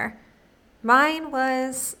somewhere. Mine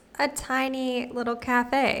was a tiny little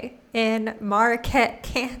cafe in Marquette,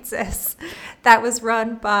 Kansas, that was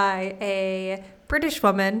run by a British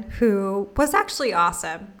woman who was actually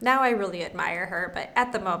awesome. Now I really admire her, but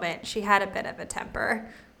at the moment she had a bit of a temper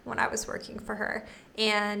when I was working for her.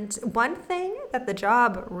 And one thing that the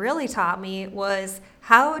job really taught me was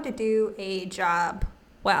how to do a job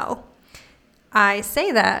well. I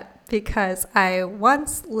say that because I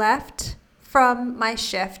once left from my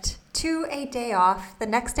shift to a day off. The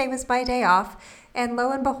next day was my day off, and lo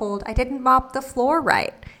and behold, I didn't mop the floor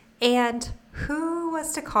right. And who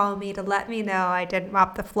was to call me to let me know I didn't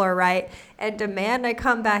mop the floor right and demand I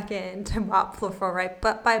come back in to mop the floor right?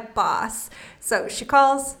 But my boss. So she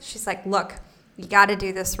calls, she's like, "Look, you got to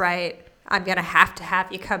do this right. I'm going to have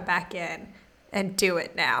you come back in and do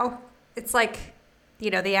it now." It's like,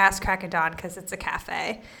 the ass crack of dawn because it's a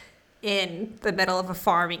cafe in the middle of a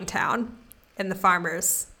farming town, and the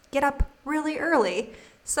farmers get up really early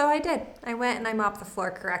So I did. I went and I mopped the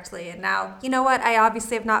floor correctly. And now, you know what? I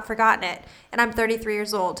obviously have not forgotten it. And I'm 33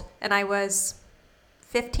 years old. And I was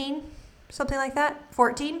 15, something like that,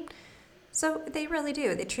 14. So they really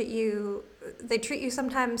do. They treat you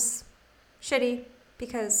sometimes shitty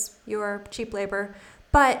because you're cheap labor,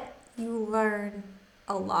 but you learn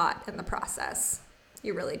a lot in the process.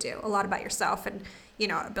 You really do. A lot about yourself, and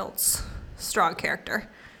it builds strong character.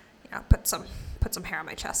 Put some hair on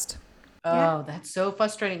my chest. Oh, that's so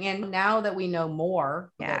frustrating. And now that we know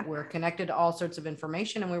more, Yeah. that we're connected to all sorts of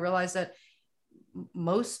information, and we realize that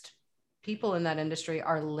most people in that industry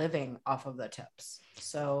are living off of the tips.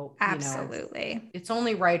 So, Absolutely. it's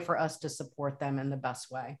only right for us to support them in the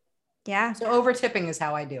best way. Yeah. So over tipping is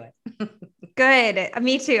how I do it. Good.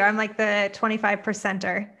 Me too. I'm like the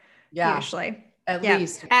 25%er usually.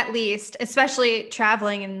 At least, especially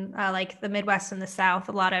traveling in like the Midwest and the South.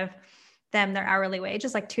 A lot of them, their hourly wage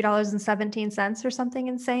is like $2.17 or something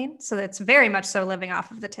insane. So it's very much so living off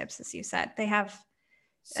of the tips, as you said. They have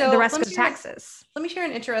the rest of the taxes. Let me share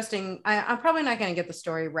an interesting, I'm probably not going to get the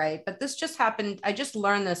story right, but this just happened. I just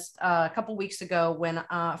learned this a couple weeks ago when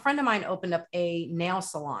a friend of mine opened up a nail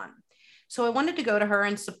salon. So I wanted to go to her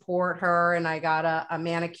and support her, and I got a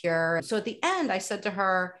manicure. So at the end, I said to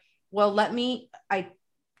her, well, I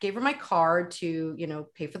gave her my card to,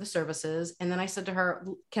 pay for the services. And then I said to her,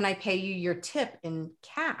 can I pay you your tip in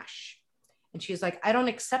cash? And she's like, I don't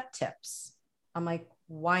accept tips. I'm like,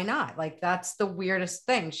 why not? Like, that's the weirdest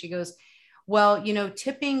thing. She goes, well,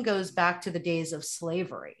 tipping goes back to the days of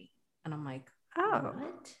slavery. And I'm like, oh,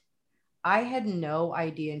 what? I had no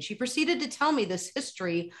idea. And she proceeded to tell me this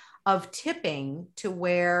history of tipping, to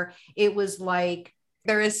where it was like,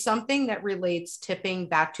 there is something that relates tipping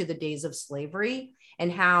back to the days of slavery,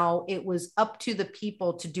 and how it was up to the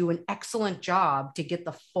people to do an excellent job to get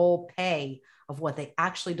the full pay of what they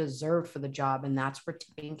actually deserved for the job. And that's where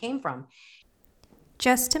tipping came from.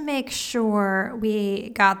 Just to make sure we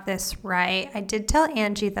got this right, I did tell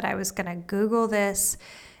Angie that I was going to Google this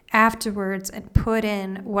afterwards and put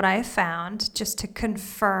in what I found just to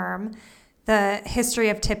confirm the history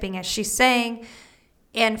of tipping, as she's saying.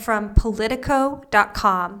 And from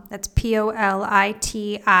Politico.com, that's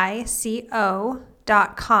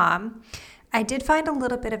Politico.com, I did find a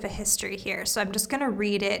little bit of a history here. So I'm just going to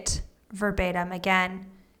read it verbatim again,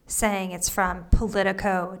 saying it's from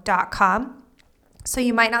Politico.com. So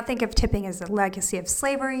you might not think of tipping as a legacy of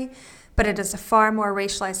slavery, but it is a far more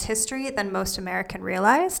racialized history than most Americans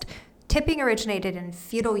realized. Tipping originated in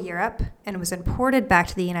feudal Europe and was imported back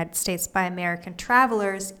to the United States by American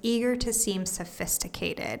travelers eager to seem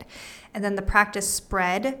sophisticated. And then the practice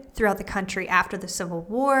spread throughout the country after the Civil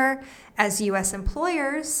War as U.S.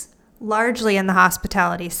 employers, largely in the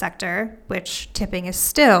hospitality sector, which tipping is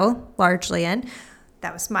still largely in,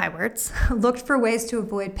 that was my words, looked for ways to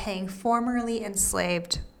avoid paying formerly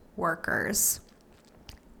enslaved workers.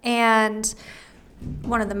 And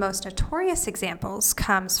one of the most notorious examples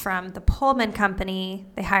comes from the Pullman Company.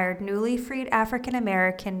 They hired newly freed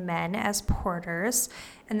African-American men as porters,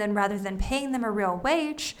 and then rather than paying them a real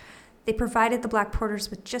wage, they provided the black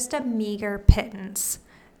porters with just a meager pittance,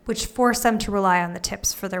 which forced them to rely on the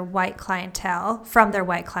tips from their white clientele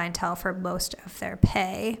for most of their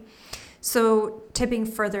pay. So tipping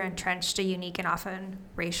further entrenched a unique and often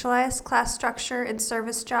racialized class structure in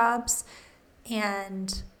service jobs,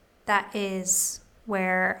 and that is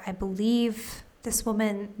where I believe this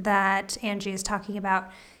woman that Angie is talking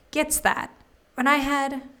about gets that. And I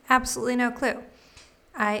had absolutely no clue.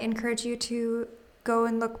 I encourage you to go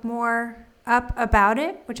and look more up about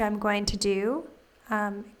it, which I'm going to do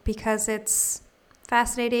because it's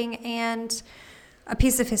fascinating and a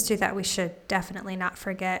piece of history that we should definitely not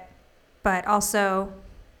forget, but also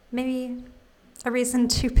maybe a reason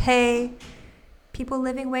to pay people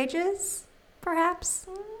living wages, perhaps.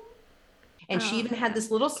 And she even had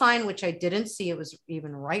this little sign, which I didn't see. It was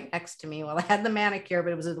even right next to me while I had the manicure,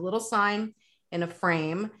 but it was a little sign in a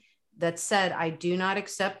frame that said, I do not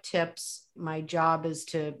accept tips. My job is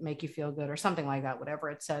to make you feel good, or something like that, whatever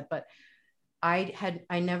it said. But I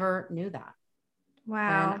never knew that.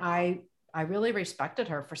 Wow. And I really respected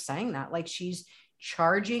her for saying that. Like, she's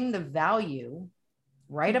charging the value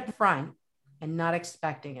right up front and not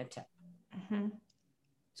expecting a tip. Mm-hmm.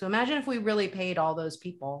 So imagine if we really paid all those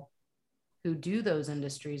people who do those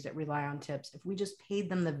industries that rely on tips, if we just paid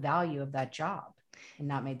them the value of that job and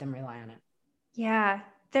not made them rely on it. Yeah,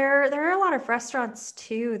 there are a lot of restaurants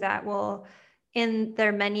too that will, in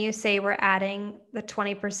their menu, say we're adding the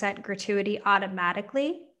 20% gratuity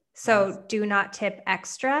automatically. So do not tip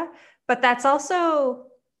extra. But that's also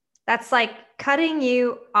That's like cutting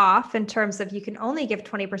you off in terms of you can only give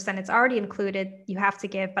 20%. It's already included. You have to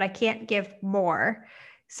give, but I can't give more.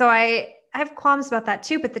 So I have qualms about that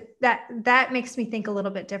too, but that makes me think a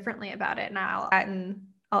little bit differently about it. And I'll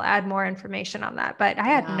add more information on that, but I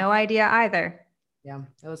had no idea either. Yeah,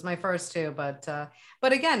 it was my first too, but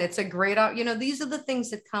again, it's a great, these are the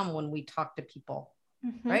things that come when we talk to people,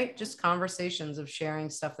 right? Just conversations of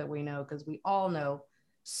sharing stuff that we know, because we all know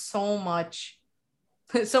so much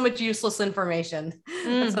useless information.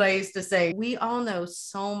 That's what I used to say. We all know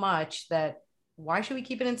so much that why should we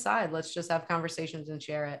keep it inside? Let's just have conversations and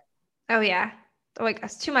share it. Oh yeah. Like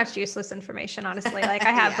it's too much useless information, honestly. Like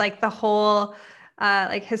I have like the whole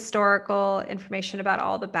like historical information about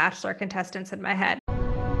all the Bachelor contestants in my head.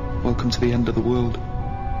 Welcome to the end of the world.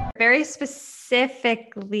 Very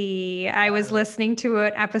specifically, I was listening to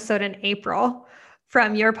an episode in April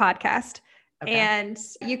from your podcast, and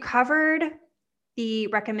you covered the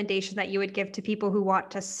recommendation that you would give to people who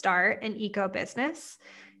want to start an eco business.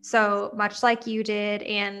 So much like you did,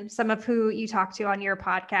 and some of who you talked to on your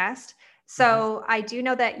podcast. So I do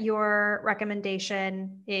know that your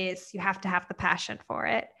recommendation is you have to have the passion for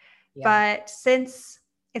it. Yeah. But since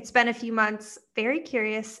it's been a few months, very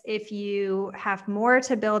curious if you have more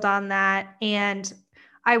to build on that. And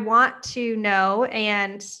I want to know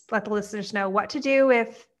and let the listeners know what to do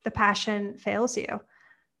if the passion fails you.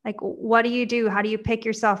 Like, what do you do? How do you pick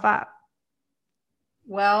yourself up?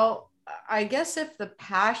 Well, I guess if the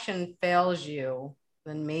passion fails you,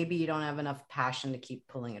 then maybe you don't have enough passion to keep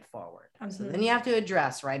pulling it forward. So then you have to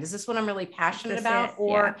address, right? Is this what I'm really passionate about?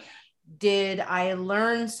 Or did I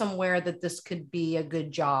learn somewhere that this could be a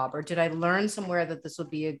good job? Or did I learn somewhere that this would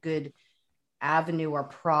be a good avenue or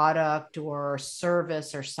product or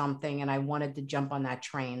service or something, and I wanted to jump on that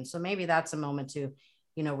train? So maybe that's a moment to,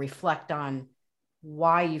 reflect on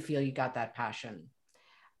why you feel you got that passion.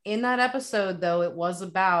 In that episode, though, it was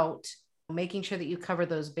about making sure that you cover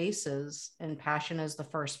those bases, and passion is the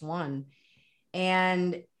first one.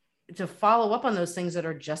 And to follow up on those things that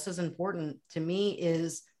are just as important to me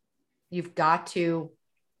is you've got to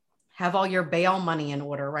have all your bail money in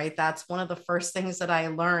order, right? That's one of the first things that I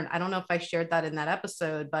learned. I don't know if I shared that in that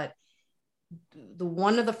episode, but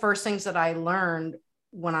one of the first things that I learned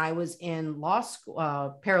when I was in law school,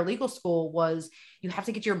 paralegal school, was you have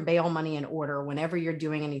to get your bail money in order whenever you're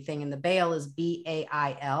doing anything. And the bail is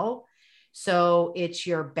BAIL. So it's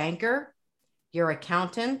your banker, your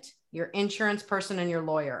accountant, your insurance person, and your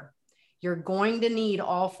lawyer. You're going to need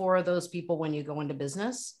all four of those people when you go into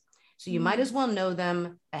business. So you might as well know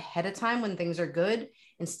them ahead of time when things are good,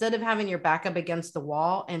 instead of having your back up against the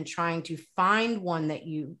wall and trying to find one that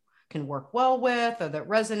you can work well with, or that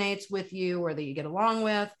resonates with you, or that you get along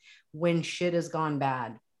with when shit has gone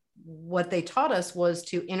bad. What they taught us was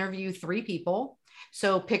to interview 3 people.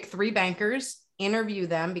 So pick 3 bankers, interview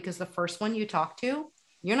them, because the first one you talk to,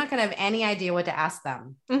 you're not going to have any idea what to ask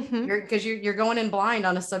them, because you're going in blind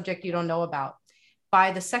on a subject you don't know about.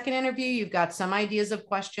 By the second interview, you've got some ideas of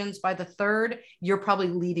questions. By the third, you're probably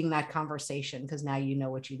leading that conversation, because now you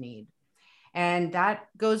know what you need. And that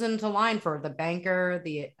goes into line for the banker,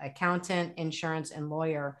 the accountant, insurance, and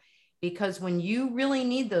lawyer, because when you really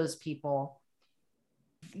need those people,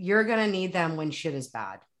 you're going to need them when shit is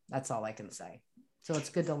bad. That's all I can say. So it's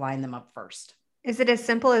good to line them up first. Is it as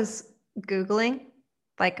simple as Googling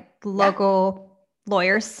like local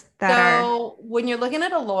lawyers that So when you're looking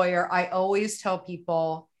at a lawyer, I always tell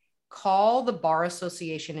people, call the bar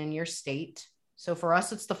association in your state. So for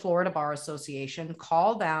us, it's the Florida Bar Association.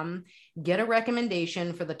 Call them, get a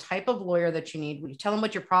recommendation for the type of lawyer that you need. You tell them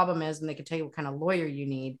what your problem is, and they can tell you what kind of lawyer you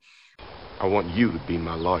need. I want you to be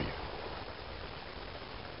my lawyer.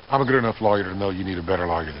 I'm a good enough lawyer to know you need a better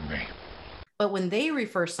lawyer than me. But when they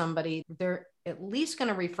refer somebody, they're at least going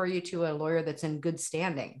to refer you to a lawyer that's in good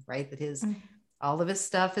standing, right? That all of his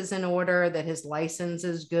stuff is in order, that his license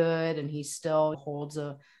is good, and he still holds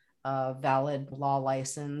a valid law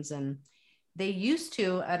license. And they used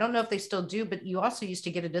to, I don't know if they still do, but you also used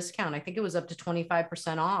to get a discount. I think it was up to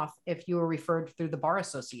 25% off if you were referred through the bar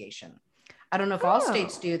association. I don't know if all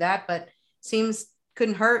states do that, but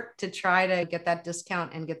couldn't hurt to try to get that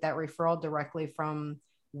discount and get that referral directly from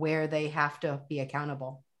where they have to be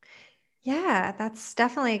accountable. Yeah, that's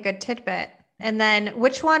definitely a good tidbit. And then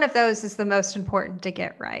which one of those is the most important to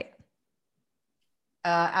get right?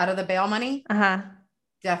 Out of the bail money?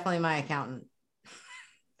 Definitely my accountant.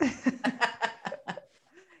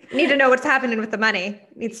 You need to know what's happening with the money.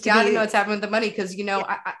 Got to know what's happening with the money, because,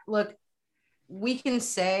 look, we can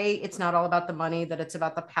say it's not all about the money, that it's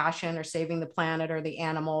about the passion or saving the planet or the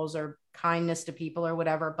animals or kindness to people or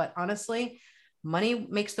whatever. But honestly, money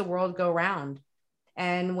makes the world go round.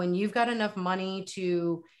 And when you've got enough money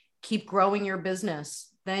to keep growing your business,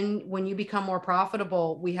 then when you become more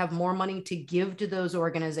profitable, we have more money to give to those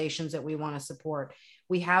organizations that we want to support.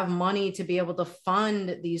 We have money to be able to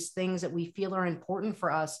fund these things that we feel are important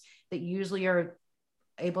for us that usually are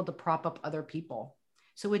able to prop up other people.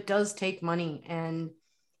 So it does take money. And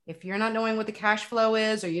if you're not knowing what the cash flow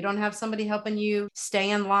is, or you don't have somebody helping you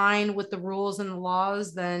stay in line with the rules and the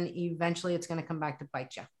laws, then eventually it's going to come back to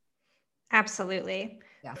bite you. Absolutely.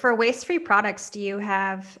 Yeah. For waste-free products, do you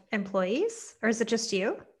have employees or is it just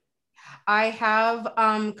you? I have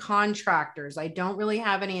contractors. I don't really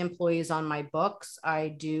have any employees on my books. I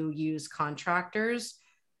do use contractors.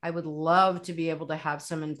 I would love to be able to have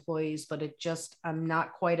some employees, but I'm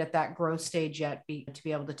not quite at that growth stage yet to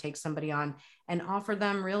be able to take somebody on and offer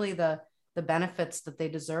them really the benefits that they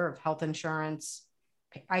deserve, health insurance.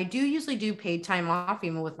 I do usually do paid time off,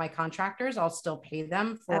 even with my contractors. I'll still pay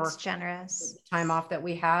them for That's generous. time off that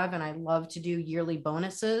we have. And I love to do yearly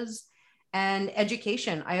bonuses and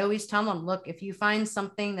education. I always tell them, look, if you find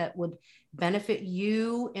something that would benefit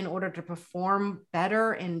you in order to perform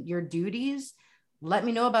better in your duties, let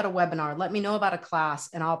me know about a webinar, let me know about a class,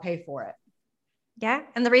 and I'll pay for it. Yeah.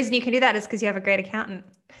 And the reason you can do that is because you have a great accountant.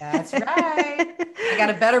 That's right. I got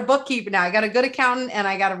a better bookkeeper now. I got a good accountant and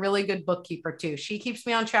I got a really good bookkeeper too. She keeps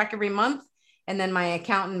me on track every month. And then my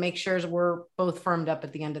accountant makes sure we're both firmed up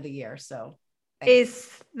at the end of the year. So is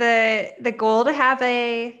the goal to have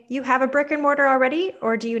you have a brick and mortar already,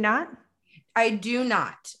 or do you not? I do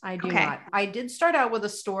not. I did start out with a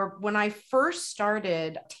store. When I first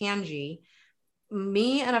started Tangi,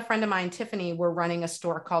 me and a friend of mine, Tiffany, were running a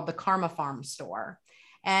store called the Karma Farm store.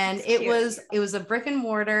 And it was a brick and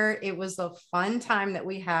mortar. It was a fun time that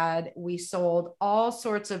we had. We sold all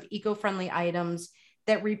sorts of eco-friendly items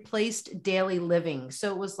that replaced daily living.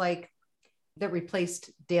 So it was like that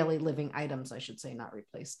replaced daily living items, I should say, not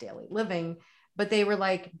replaced daily living, but they were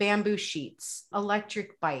like bamboo sheets,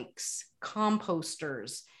 electric bikes,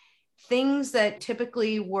 composters, things that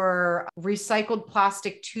typically were recycled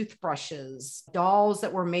plastic toothbrushes, dolls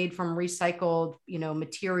that were made from recycled,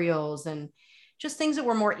 materials, and just things that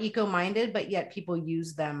were more eco-minded, but yet people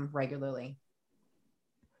use them regularly.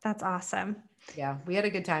 That's awesome. Yeah, we had a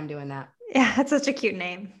good time doing that. Yeah, that's such a cute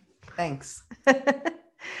name. Thanks.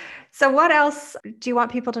 So what else do you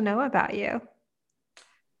want people to know about you?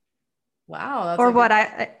 Wow. Or what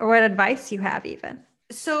advice you have even?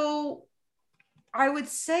 So I would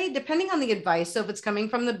say, depending on the advice, so if it's coming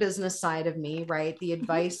from the business side of me, right? The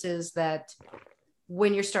advice is that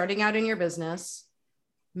when you're starting out in your business,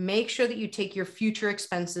 make sure that you take your future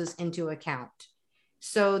expenses into account.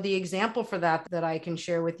 So the example for that I can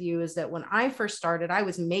share with you is that when I first started, I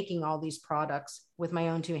was making all these products with my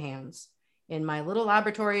own two hands in my little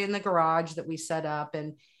laboratory in the garage that we set up.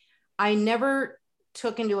 And I never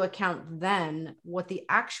took into account then what the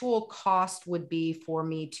actual cost would be for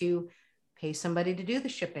me to pay somebody to do the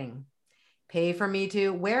shipping, pay for me to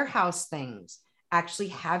warehouse things, actually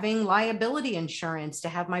having liability insurance to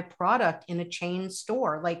have my product in a chain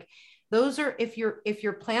store. Like those are, if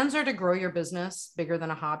your plans are to grow your business bigger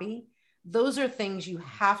than a hobby, those are things you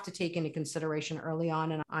have to take into consideration early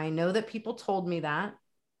on. And I know that people told me that,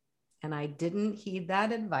 and I didn't heed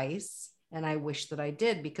that advice. And I wish that I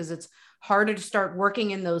did, because it's harder to start working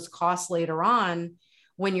in those costs later on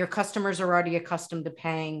when your customers are already accustomed to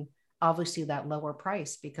paying obviously that lower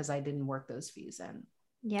price because I didn't work those fees in.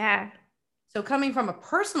 Yeah. So coming from a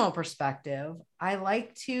personal perspective, I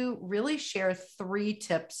like to really share 3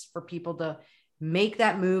 tips for people to make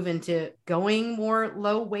that move into going more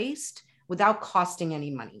low waste without costing any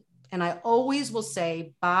money. And I always will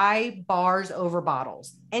say, buy bars over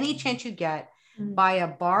bottles. Any chance you get, buy a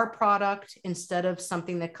bar product instead of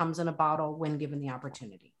something that comes in a bottle when given the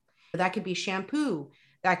opportunity. That could be shampoo.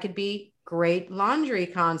 That could be great laundry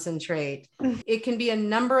concentrate. It can be a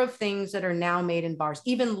number of things that are now made in bars.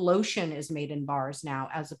 Even lotion is made in bars now,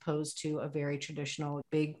 as opposed to a very traditional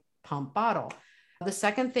big pump bottle. The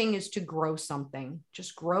second thing is to grow something.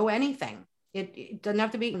 Just grow anything. It doesn't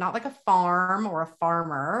have to be, not like a farm or a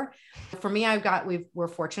farmer. For me, we're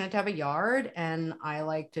fortunate to have a yard, and I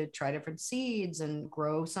like to try different seeds and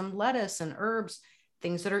grow some lettuce and herbs,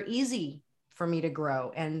 things that are easy for me to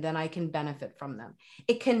grow, and then I can benefit from them.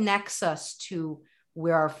 It connects us to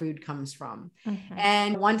where our food comes from. Mm-hmm.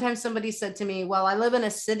 And one time somebody said to me, well, I live in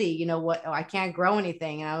a city, I can't grow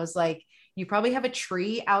anything. And I was like, you probably have a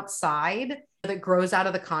tree outside that grows out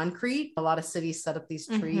of the concrete. A lot of cities set up these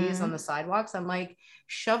trees on the sidewalks. I'm like,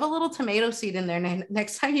 shove a little tomato seed in there.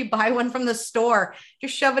 Next time you buy one from the store,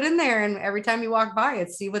 just shove it in there. And every time you walk by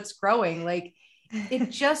it, see what's growing. Like, it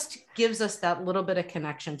just gives us that little bit of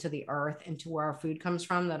connection to the earth and to where our food comes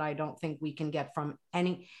from that I don't think we can get from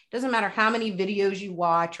any, doesn't matter how many videos you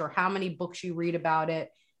watch or how many books you read about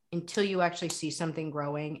it, until you actually see something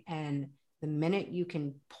growing. And the minute you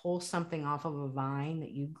can pull something off of a vine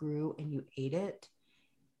that you grew and you ate it,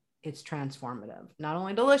 it's transformative. Not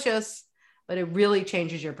only delicious, but it really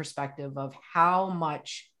changes your perspective of how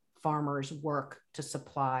much farmers work to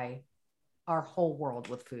supply our whole world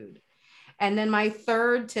with food. And then my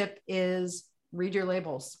third tip is read your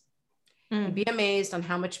labels. You'd be amazed on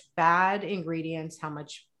how much bad ingredients, how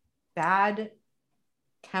much bad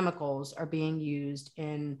chemicals are being used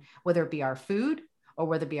in, whether it be our food or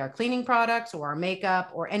whether it be our cleaning products or our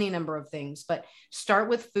makeup or any number of things. But start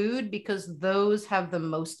with food because those have the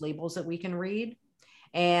most labels that we can read.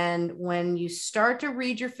 And when you start to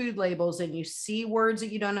read your food labels and you see words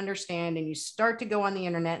that you don't understand and you start to go on the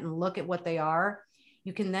internet and look at what they are,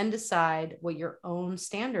 you can then decide what your own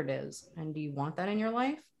standard is. And do you want that in your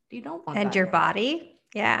life? Do you don't want that? And your body.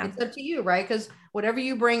 Yeah. It's up to you, right? Because whatever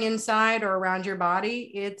you bring inside or around your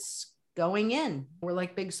body, it's going in. We're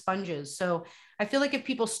like big sponges. So I feel like if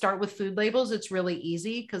people start with food labels, it's really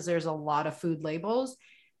easy because there's a lot of food labels.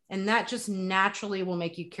 And that just naturally will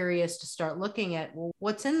make you curious to start looking at, well,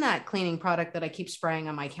 what's in that cleaning product that I keep spraying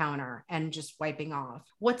on my counter and just wiping off?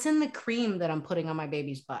 What's in the cream that I'm putting on my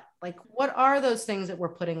baby's butt? Like, what are those things that we're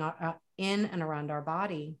putting in and around our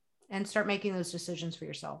body? And start making those decisions for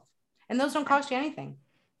yourself. And those don't cost you anything.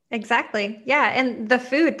 Exactly. Yeah. And the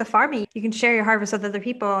food, the farming, you can share your harvest with other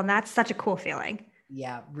people. And that's such a cool feeling.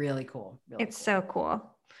 Yeah, really cool. Really it's so cool.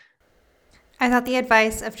 I thought the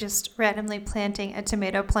advice of just randomly planting a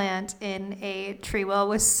tomato plant in a tree well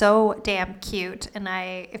was so damn cute. And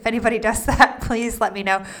if anybody does that, please let me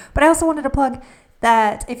know. But I also wanted to plug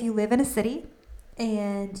that if you live in a city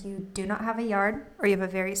and you do not have a yard, or you have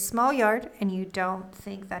a very small yard and you don't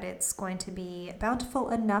think that it's going to be bountiful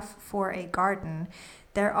enough for a garden,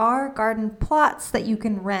 there are garden plots that you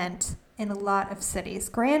can rent in a lot of cities.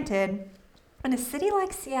 Granted, in a city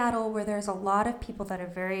like Seattle, where there's a lot of people that are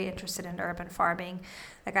very interested in urban farming,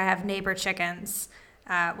 like I have neighbor chickens,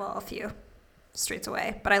 a few streets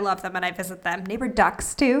away, but I love them and I visit them. Neighbor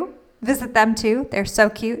ducks too, visit them too. They're so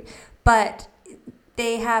cute. But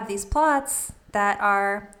they have these plots that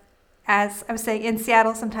are, as I was saying, in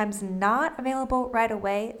Seattle, sometimes not available right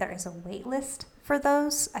away. There is a wait list for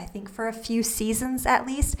those, I think for a few seasons at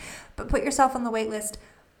least, but put yourself on the wait list.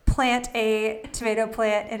 Plant a tomato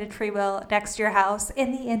plant in a tree well next to your house.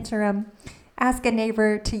 In the interim, ask a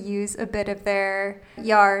neighbor to use a bit of their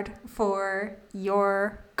yard for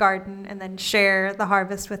your garden and then share the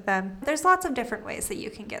harvest with them. There's lots of different ways that you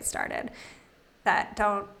can get started that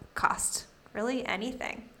don't cost really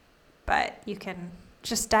anything, but you can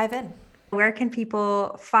just dive in. Where can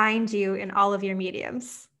people find you in all of your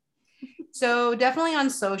mediums? So definitely on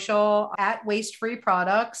social at Waste Free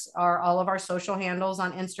Products are all of our social handles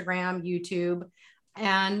on Instagram, YouTube,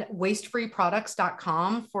 and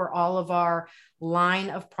wastefreeproducts.com for all of our line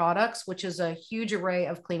of products, which is a huge array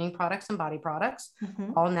of cleaning products and body products,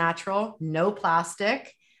 all natural, no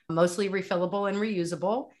plastic, mostly refillable and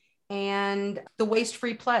reusable. And the Waste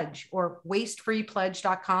Free Pledge or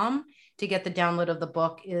wastefreepledge.com to get the download of the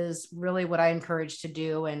book is really what I encourage to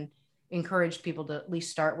do, and encourage people to at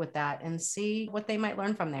least start with that and see what they might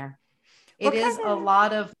learn from there. It is a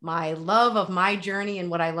lot of my love of my journey and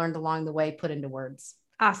what I learned along the way put into words.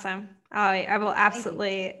 Awesome. I will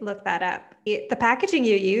absolutely look that up. The packaging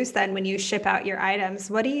you use then when you ship out your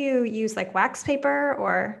items, what do you use, like wax paper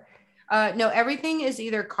or? No, everything is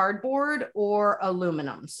either cardboard or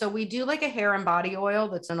aluminum. So we do like a hair and body oil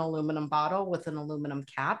that's an aluminum bottle with an aluminum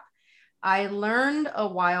cap. I learned a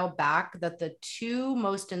while back that the two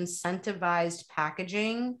most incentivized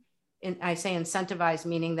packaging, and I say incentivized,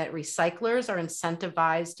 meaning that recyclers are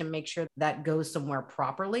incentivized to make sure that goes somewhere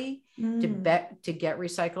properly to get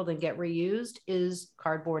recycled and get reused, is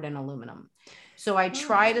cardboard and aluminum. So I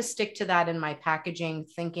try to stick to that in my packaging,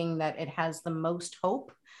 thinking that it has the most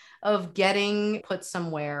hope of getting put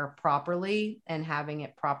somewhere properly and having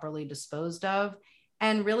it properly disposed of.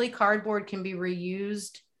 And really, cardboard can be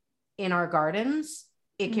reused in our gardens.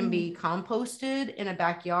 It can be composted in a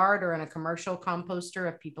backyard or in a commercial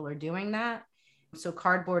composter if people are doing that. So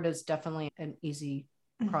cardboard is definitely an easy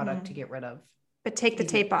product to get rid of. But take the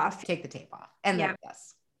tape off. Take the tape off. And yeah.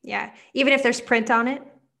 Yes. Yeah. Even if there's print on it?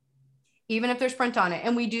 Even if there's print on it.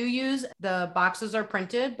 And we do use, the boxes are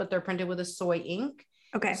printed, but they're printed with a soy ink.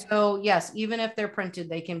 Okay. So yes, even if they're printed,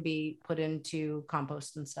 they can be put into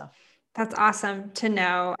compost and stuff. That's awesome to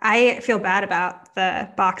know. I feel bad about the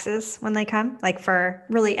boxes when they come, like for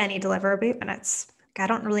really any delivery, and it's I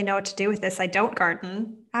don't really know what to do with this. I don't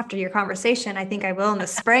garden. After your conversation, I think I will in the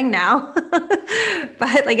spring now,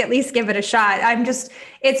 but like at least give it a shot.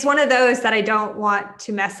 It's one of those that I don't want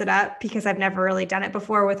to mess it up because I've never really done it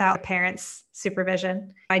before without parents'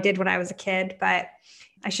 supervision. I did when I was a kid, but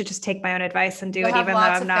I should just take my own advice and do it even though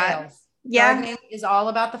I'm not. Fails. Yeah. Gardening is all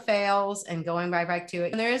about the fails and going right back to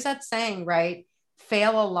it. And there is that saying, right?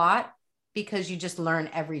 Fail a lot because you just learn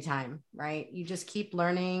every time, right? You just keep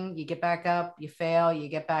learning, you get back up, you fail, you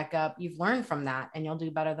get back up. You've learned from that and you'll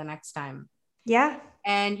do better the next time. Yeah.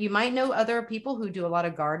 And you might know other people who do a lot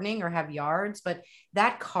of gardening or have yards, but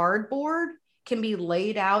that cardboard can be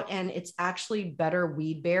laid out and it's actually better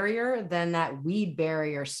weed barrier than that weed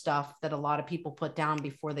barrier stuff that a lot of people put down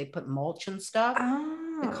before they put mulch and stuff. Oh.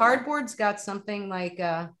 The cardboard's got something like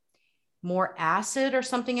more acid or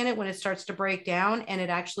something in it when it starts to break down, and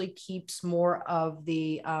it actually keeps more of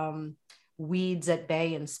the weeds at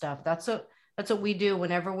bay and stuff. That's what we do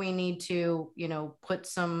whenever we need to, put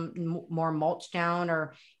some more mulch down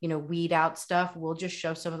or, weed out stuff. We'll just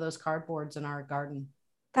shove some of those cardboards in our garden.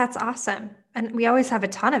 That's awesome. And we always have a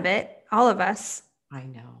ton of it, all of us. I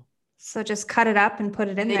know. So just cut it up and put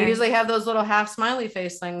it in there. They usually have those little half smiley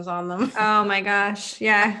face things on them. Oh my gosh.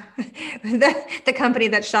 Yeah. The company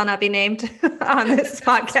that shall not be named on this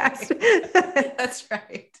podcast. That's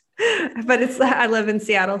right. But I live in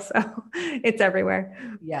Seattle, so it's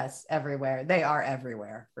everywhere. Yes, everywhere. They are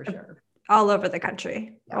everywhere for sure. All over the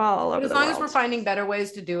country. Yeah. All over the world. As long as we're finding better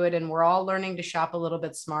ways to do it and we're all learning to shop a little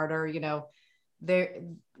bit smarter,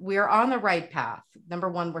 we're on the right path. Number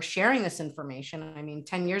one, we're sharing this information. I mean,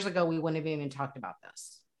 10 years ago, we wouldn't have even talked about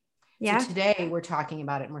this. Yeah. So today we're talking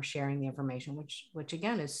about it and we're sharing the information, which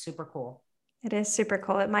again is super cool. It is super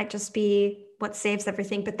cool. It might just be what saves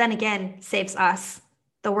everything, but then again, saves us.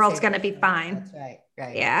 The world's going to be fine. That's right.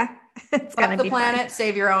 Right. Yeah. It's going to be planet, fine.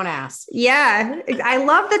 save your own ass. Yeah. I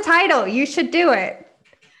love the title. You should do it.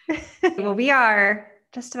 Well, we are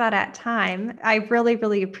just about at time. I really,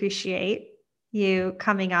 really appreciate you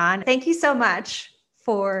coming on. Thank you so much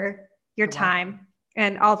for your time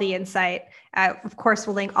and all the insight. Of course,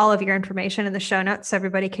 we'll link all of your information in the show notes so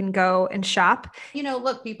everybody can go and shop.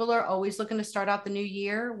 Look, people are always looking to start out the new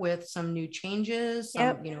year with some new changes,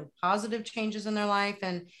 some, positive changes in their life,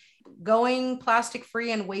 and going plastic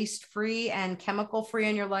free and waste free and chemical free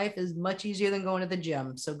in your life is much easier than going to the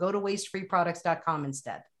gym. So go to wastefreeproducts.com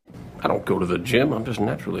instead. I don't go to the gym. I'm just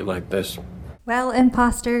naturally like this. Well,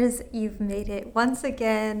 imposters, you've made it once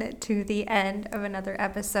again to the end of another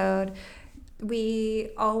episode.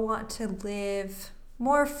 We all want to live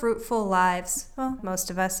more fruitful lives. Well,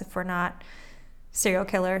 most of us, if we're not serial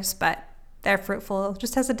killers, but they're fruitful,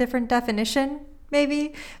 just has a different definition,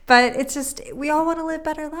 maybe. But it's just, we all want to live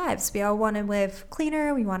better lives. We all want to live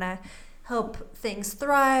cleaner. We want to help things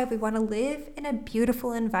thrive. We want to live in a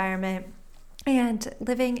beautiful environment. And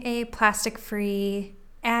living a plastic-free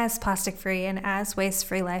and as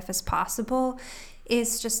waste-free life as possible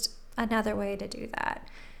is just another way to do that.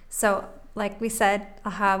 So like we said,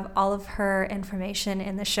 I'll have all of her information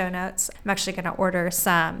in the show notes. I'm actually going to order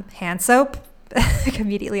some hand soap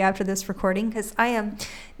immediately after this recording because I am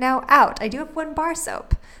now out. I do have one bar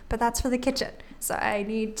soap, but that's for the kitchen. So I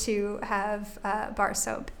need to have bar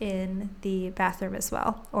soap in the bathroom as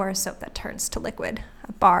well, or a soap that turns to liquid,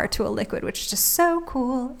 a bar to a liquid, which is just so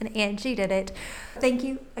cool. And Angie did it. Thank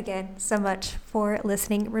you again so much for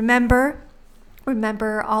listening. Remember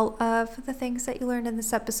all of the things that you learned in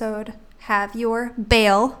this episode. Have your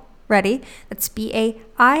BAIL ready. That's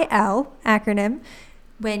BAIL acronym.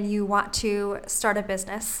 When you want to start a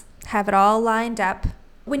business, have it all lined up.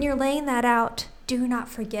 When you're laying that out, do not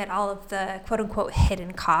forget all of the quote unquote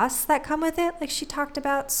hidden costs that come with it, like she talked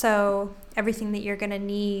about. So everything that you're going to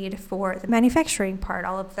need for the manufacturing part,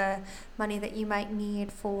 all of the money that you might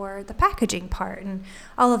need for the packaging part and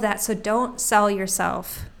all of that. So don't sell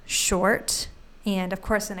yourself short. And of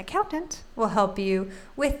course, an accountant will help you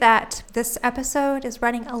with that. This episode is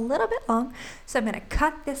running a little bit long, so I'm going to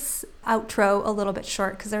cut this outro a little bit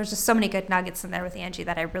short because there's just so many good nuggets in there with Angie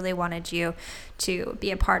that I really wanted you to be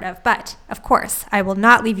a part of. But of course, I will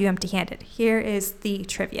not leave you empty-handed. Here is the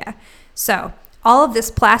trivia. So all of this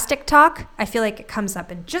plastic talk, I feel like it comes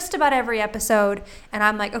up in just about every episode. And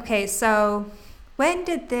I'm like, okay, so when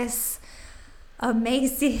did this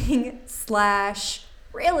amazing /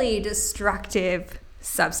 really destructive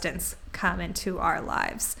substance come into our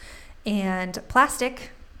lives? And plastic,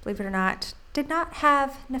 believe it or not, did not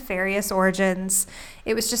have nefarious origins.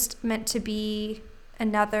 It was just meant to be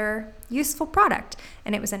another useful product.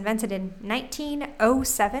 And it was invented in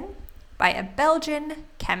 1907 by a Belgian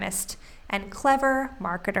chemist and clever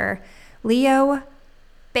marketer, Leo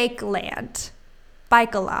Baekeland.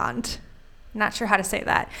 Baikeland. Not sure how to say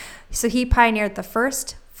that. So he pioneered the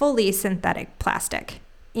first fully synthetic plastic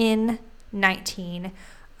in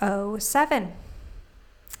 1907.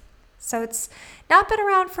 So it's not been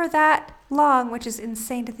around for that long, which is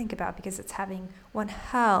insane to think about because it's having one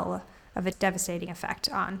hell of a devastating effect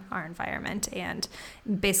on our environment and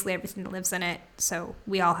basically everything that lives in it. So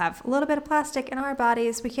we all have a little bit of plastic in our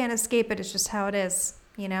bodies. We can't escape it. It's just how it is,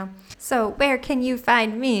 you know? So where can you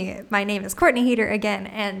find me? My name is Courtney Heater again,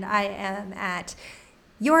 and I am at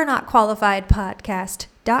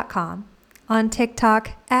You'reNotQualifiedPodcast.com, on TikTok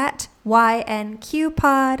at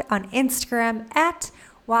YNQPod, on Instagram at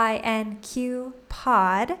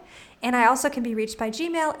YNQPod, and I also can be reached by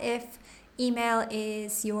Gmail if email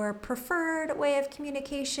is your preferred way of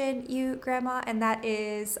communication, you grandma, and that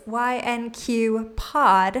is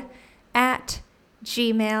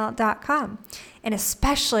ynqpod@gmail.com. And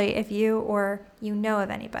especially if you or you know of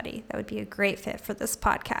anybody that would be a great fit for this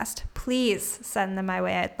podcast, please send them my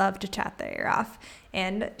way. I'd love to chat their ear off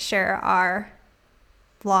and share our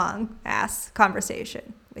long ass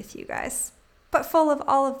conversation with you guys, but full of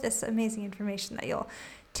all of this amazing information that you'll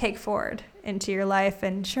take forward into your life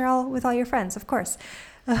and share all with all your friends, of course.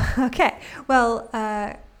 Okay, well,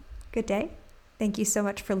 good day. Thank you so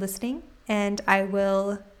much for listening, and I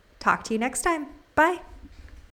will talk to you next time. Bye.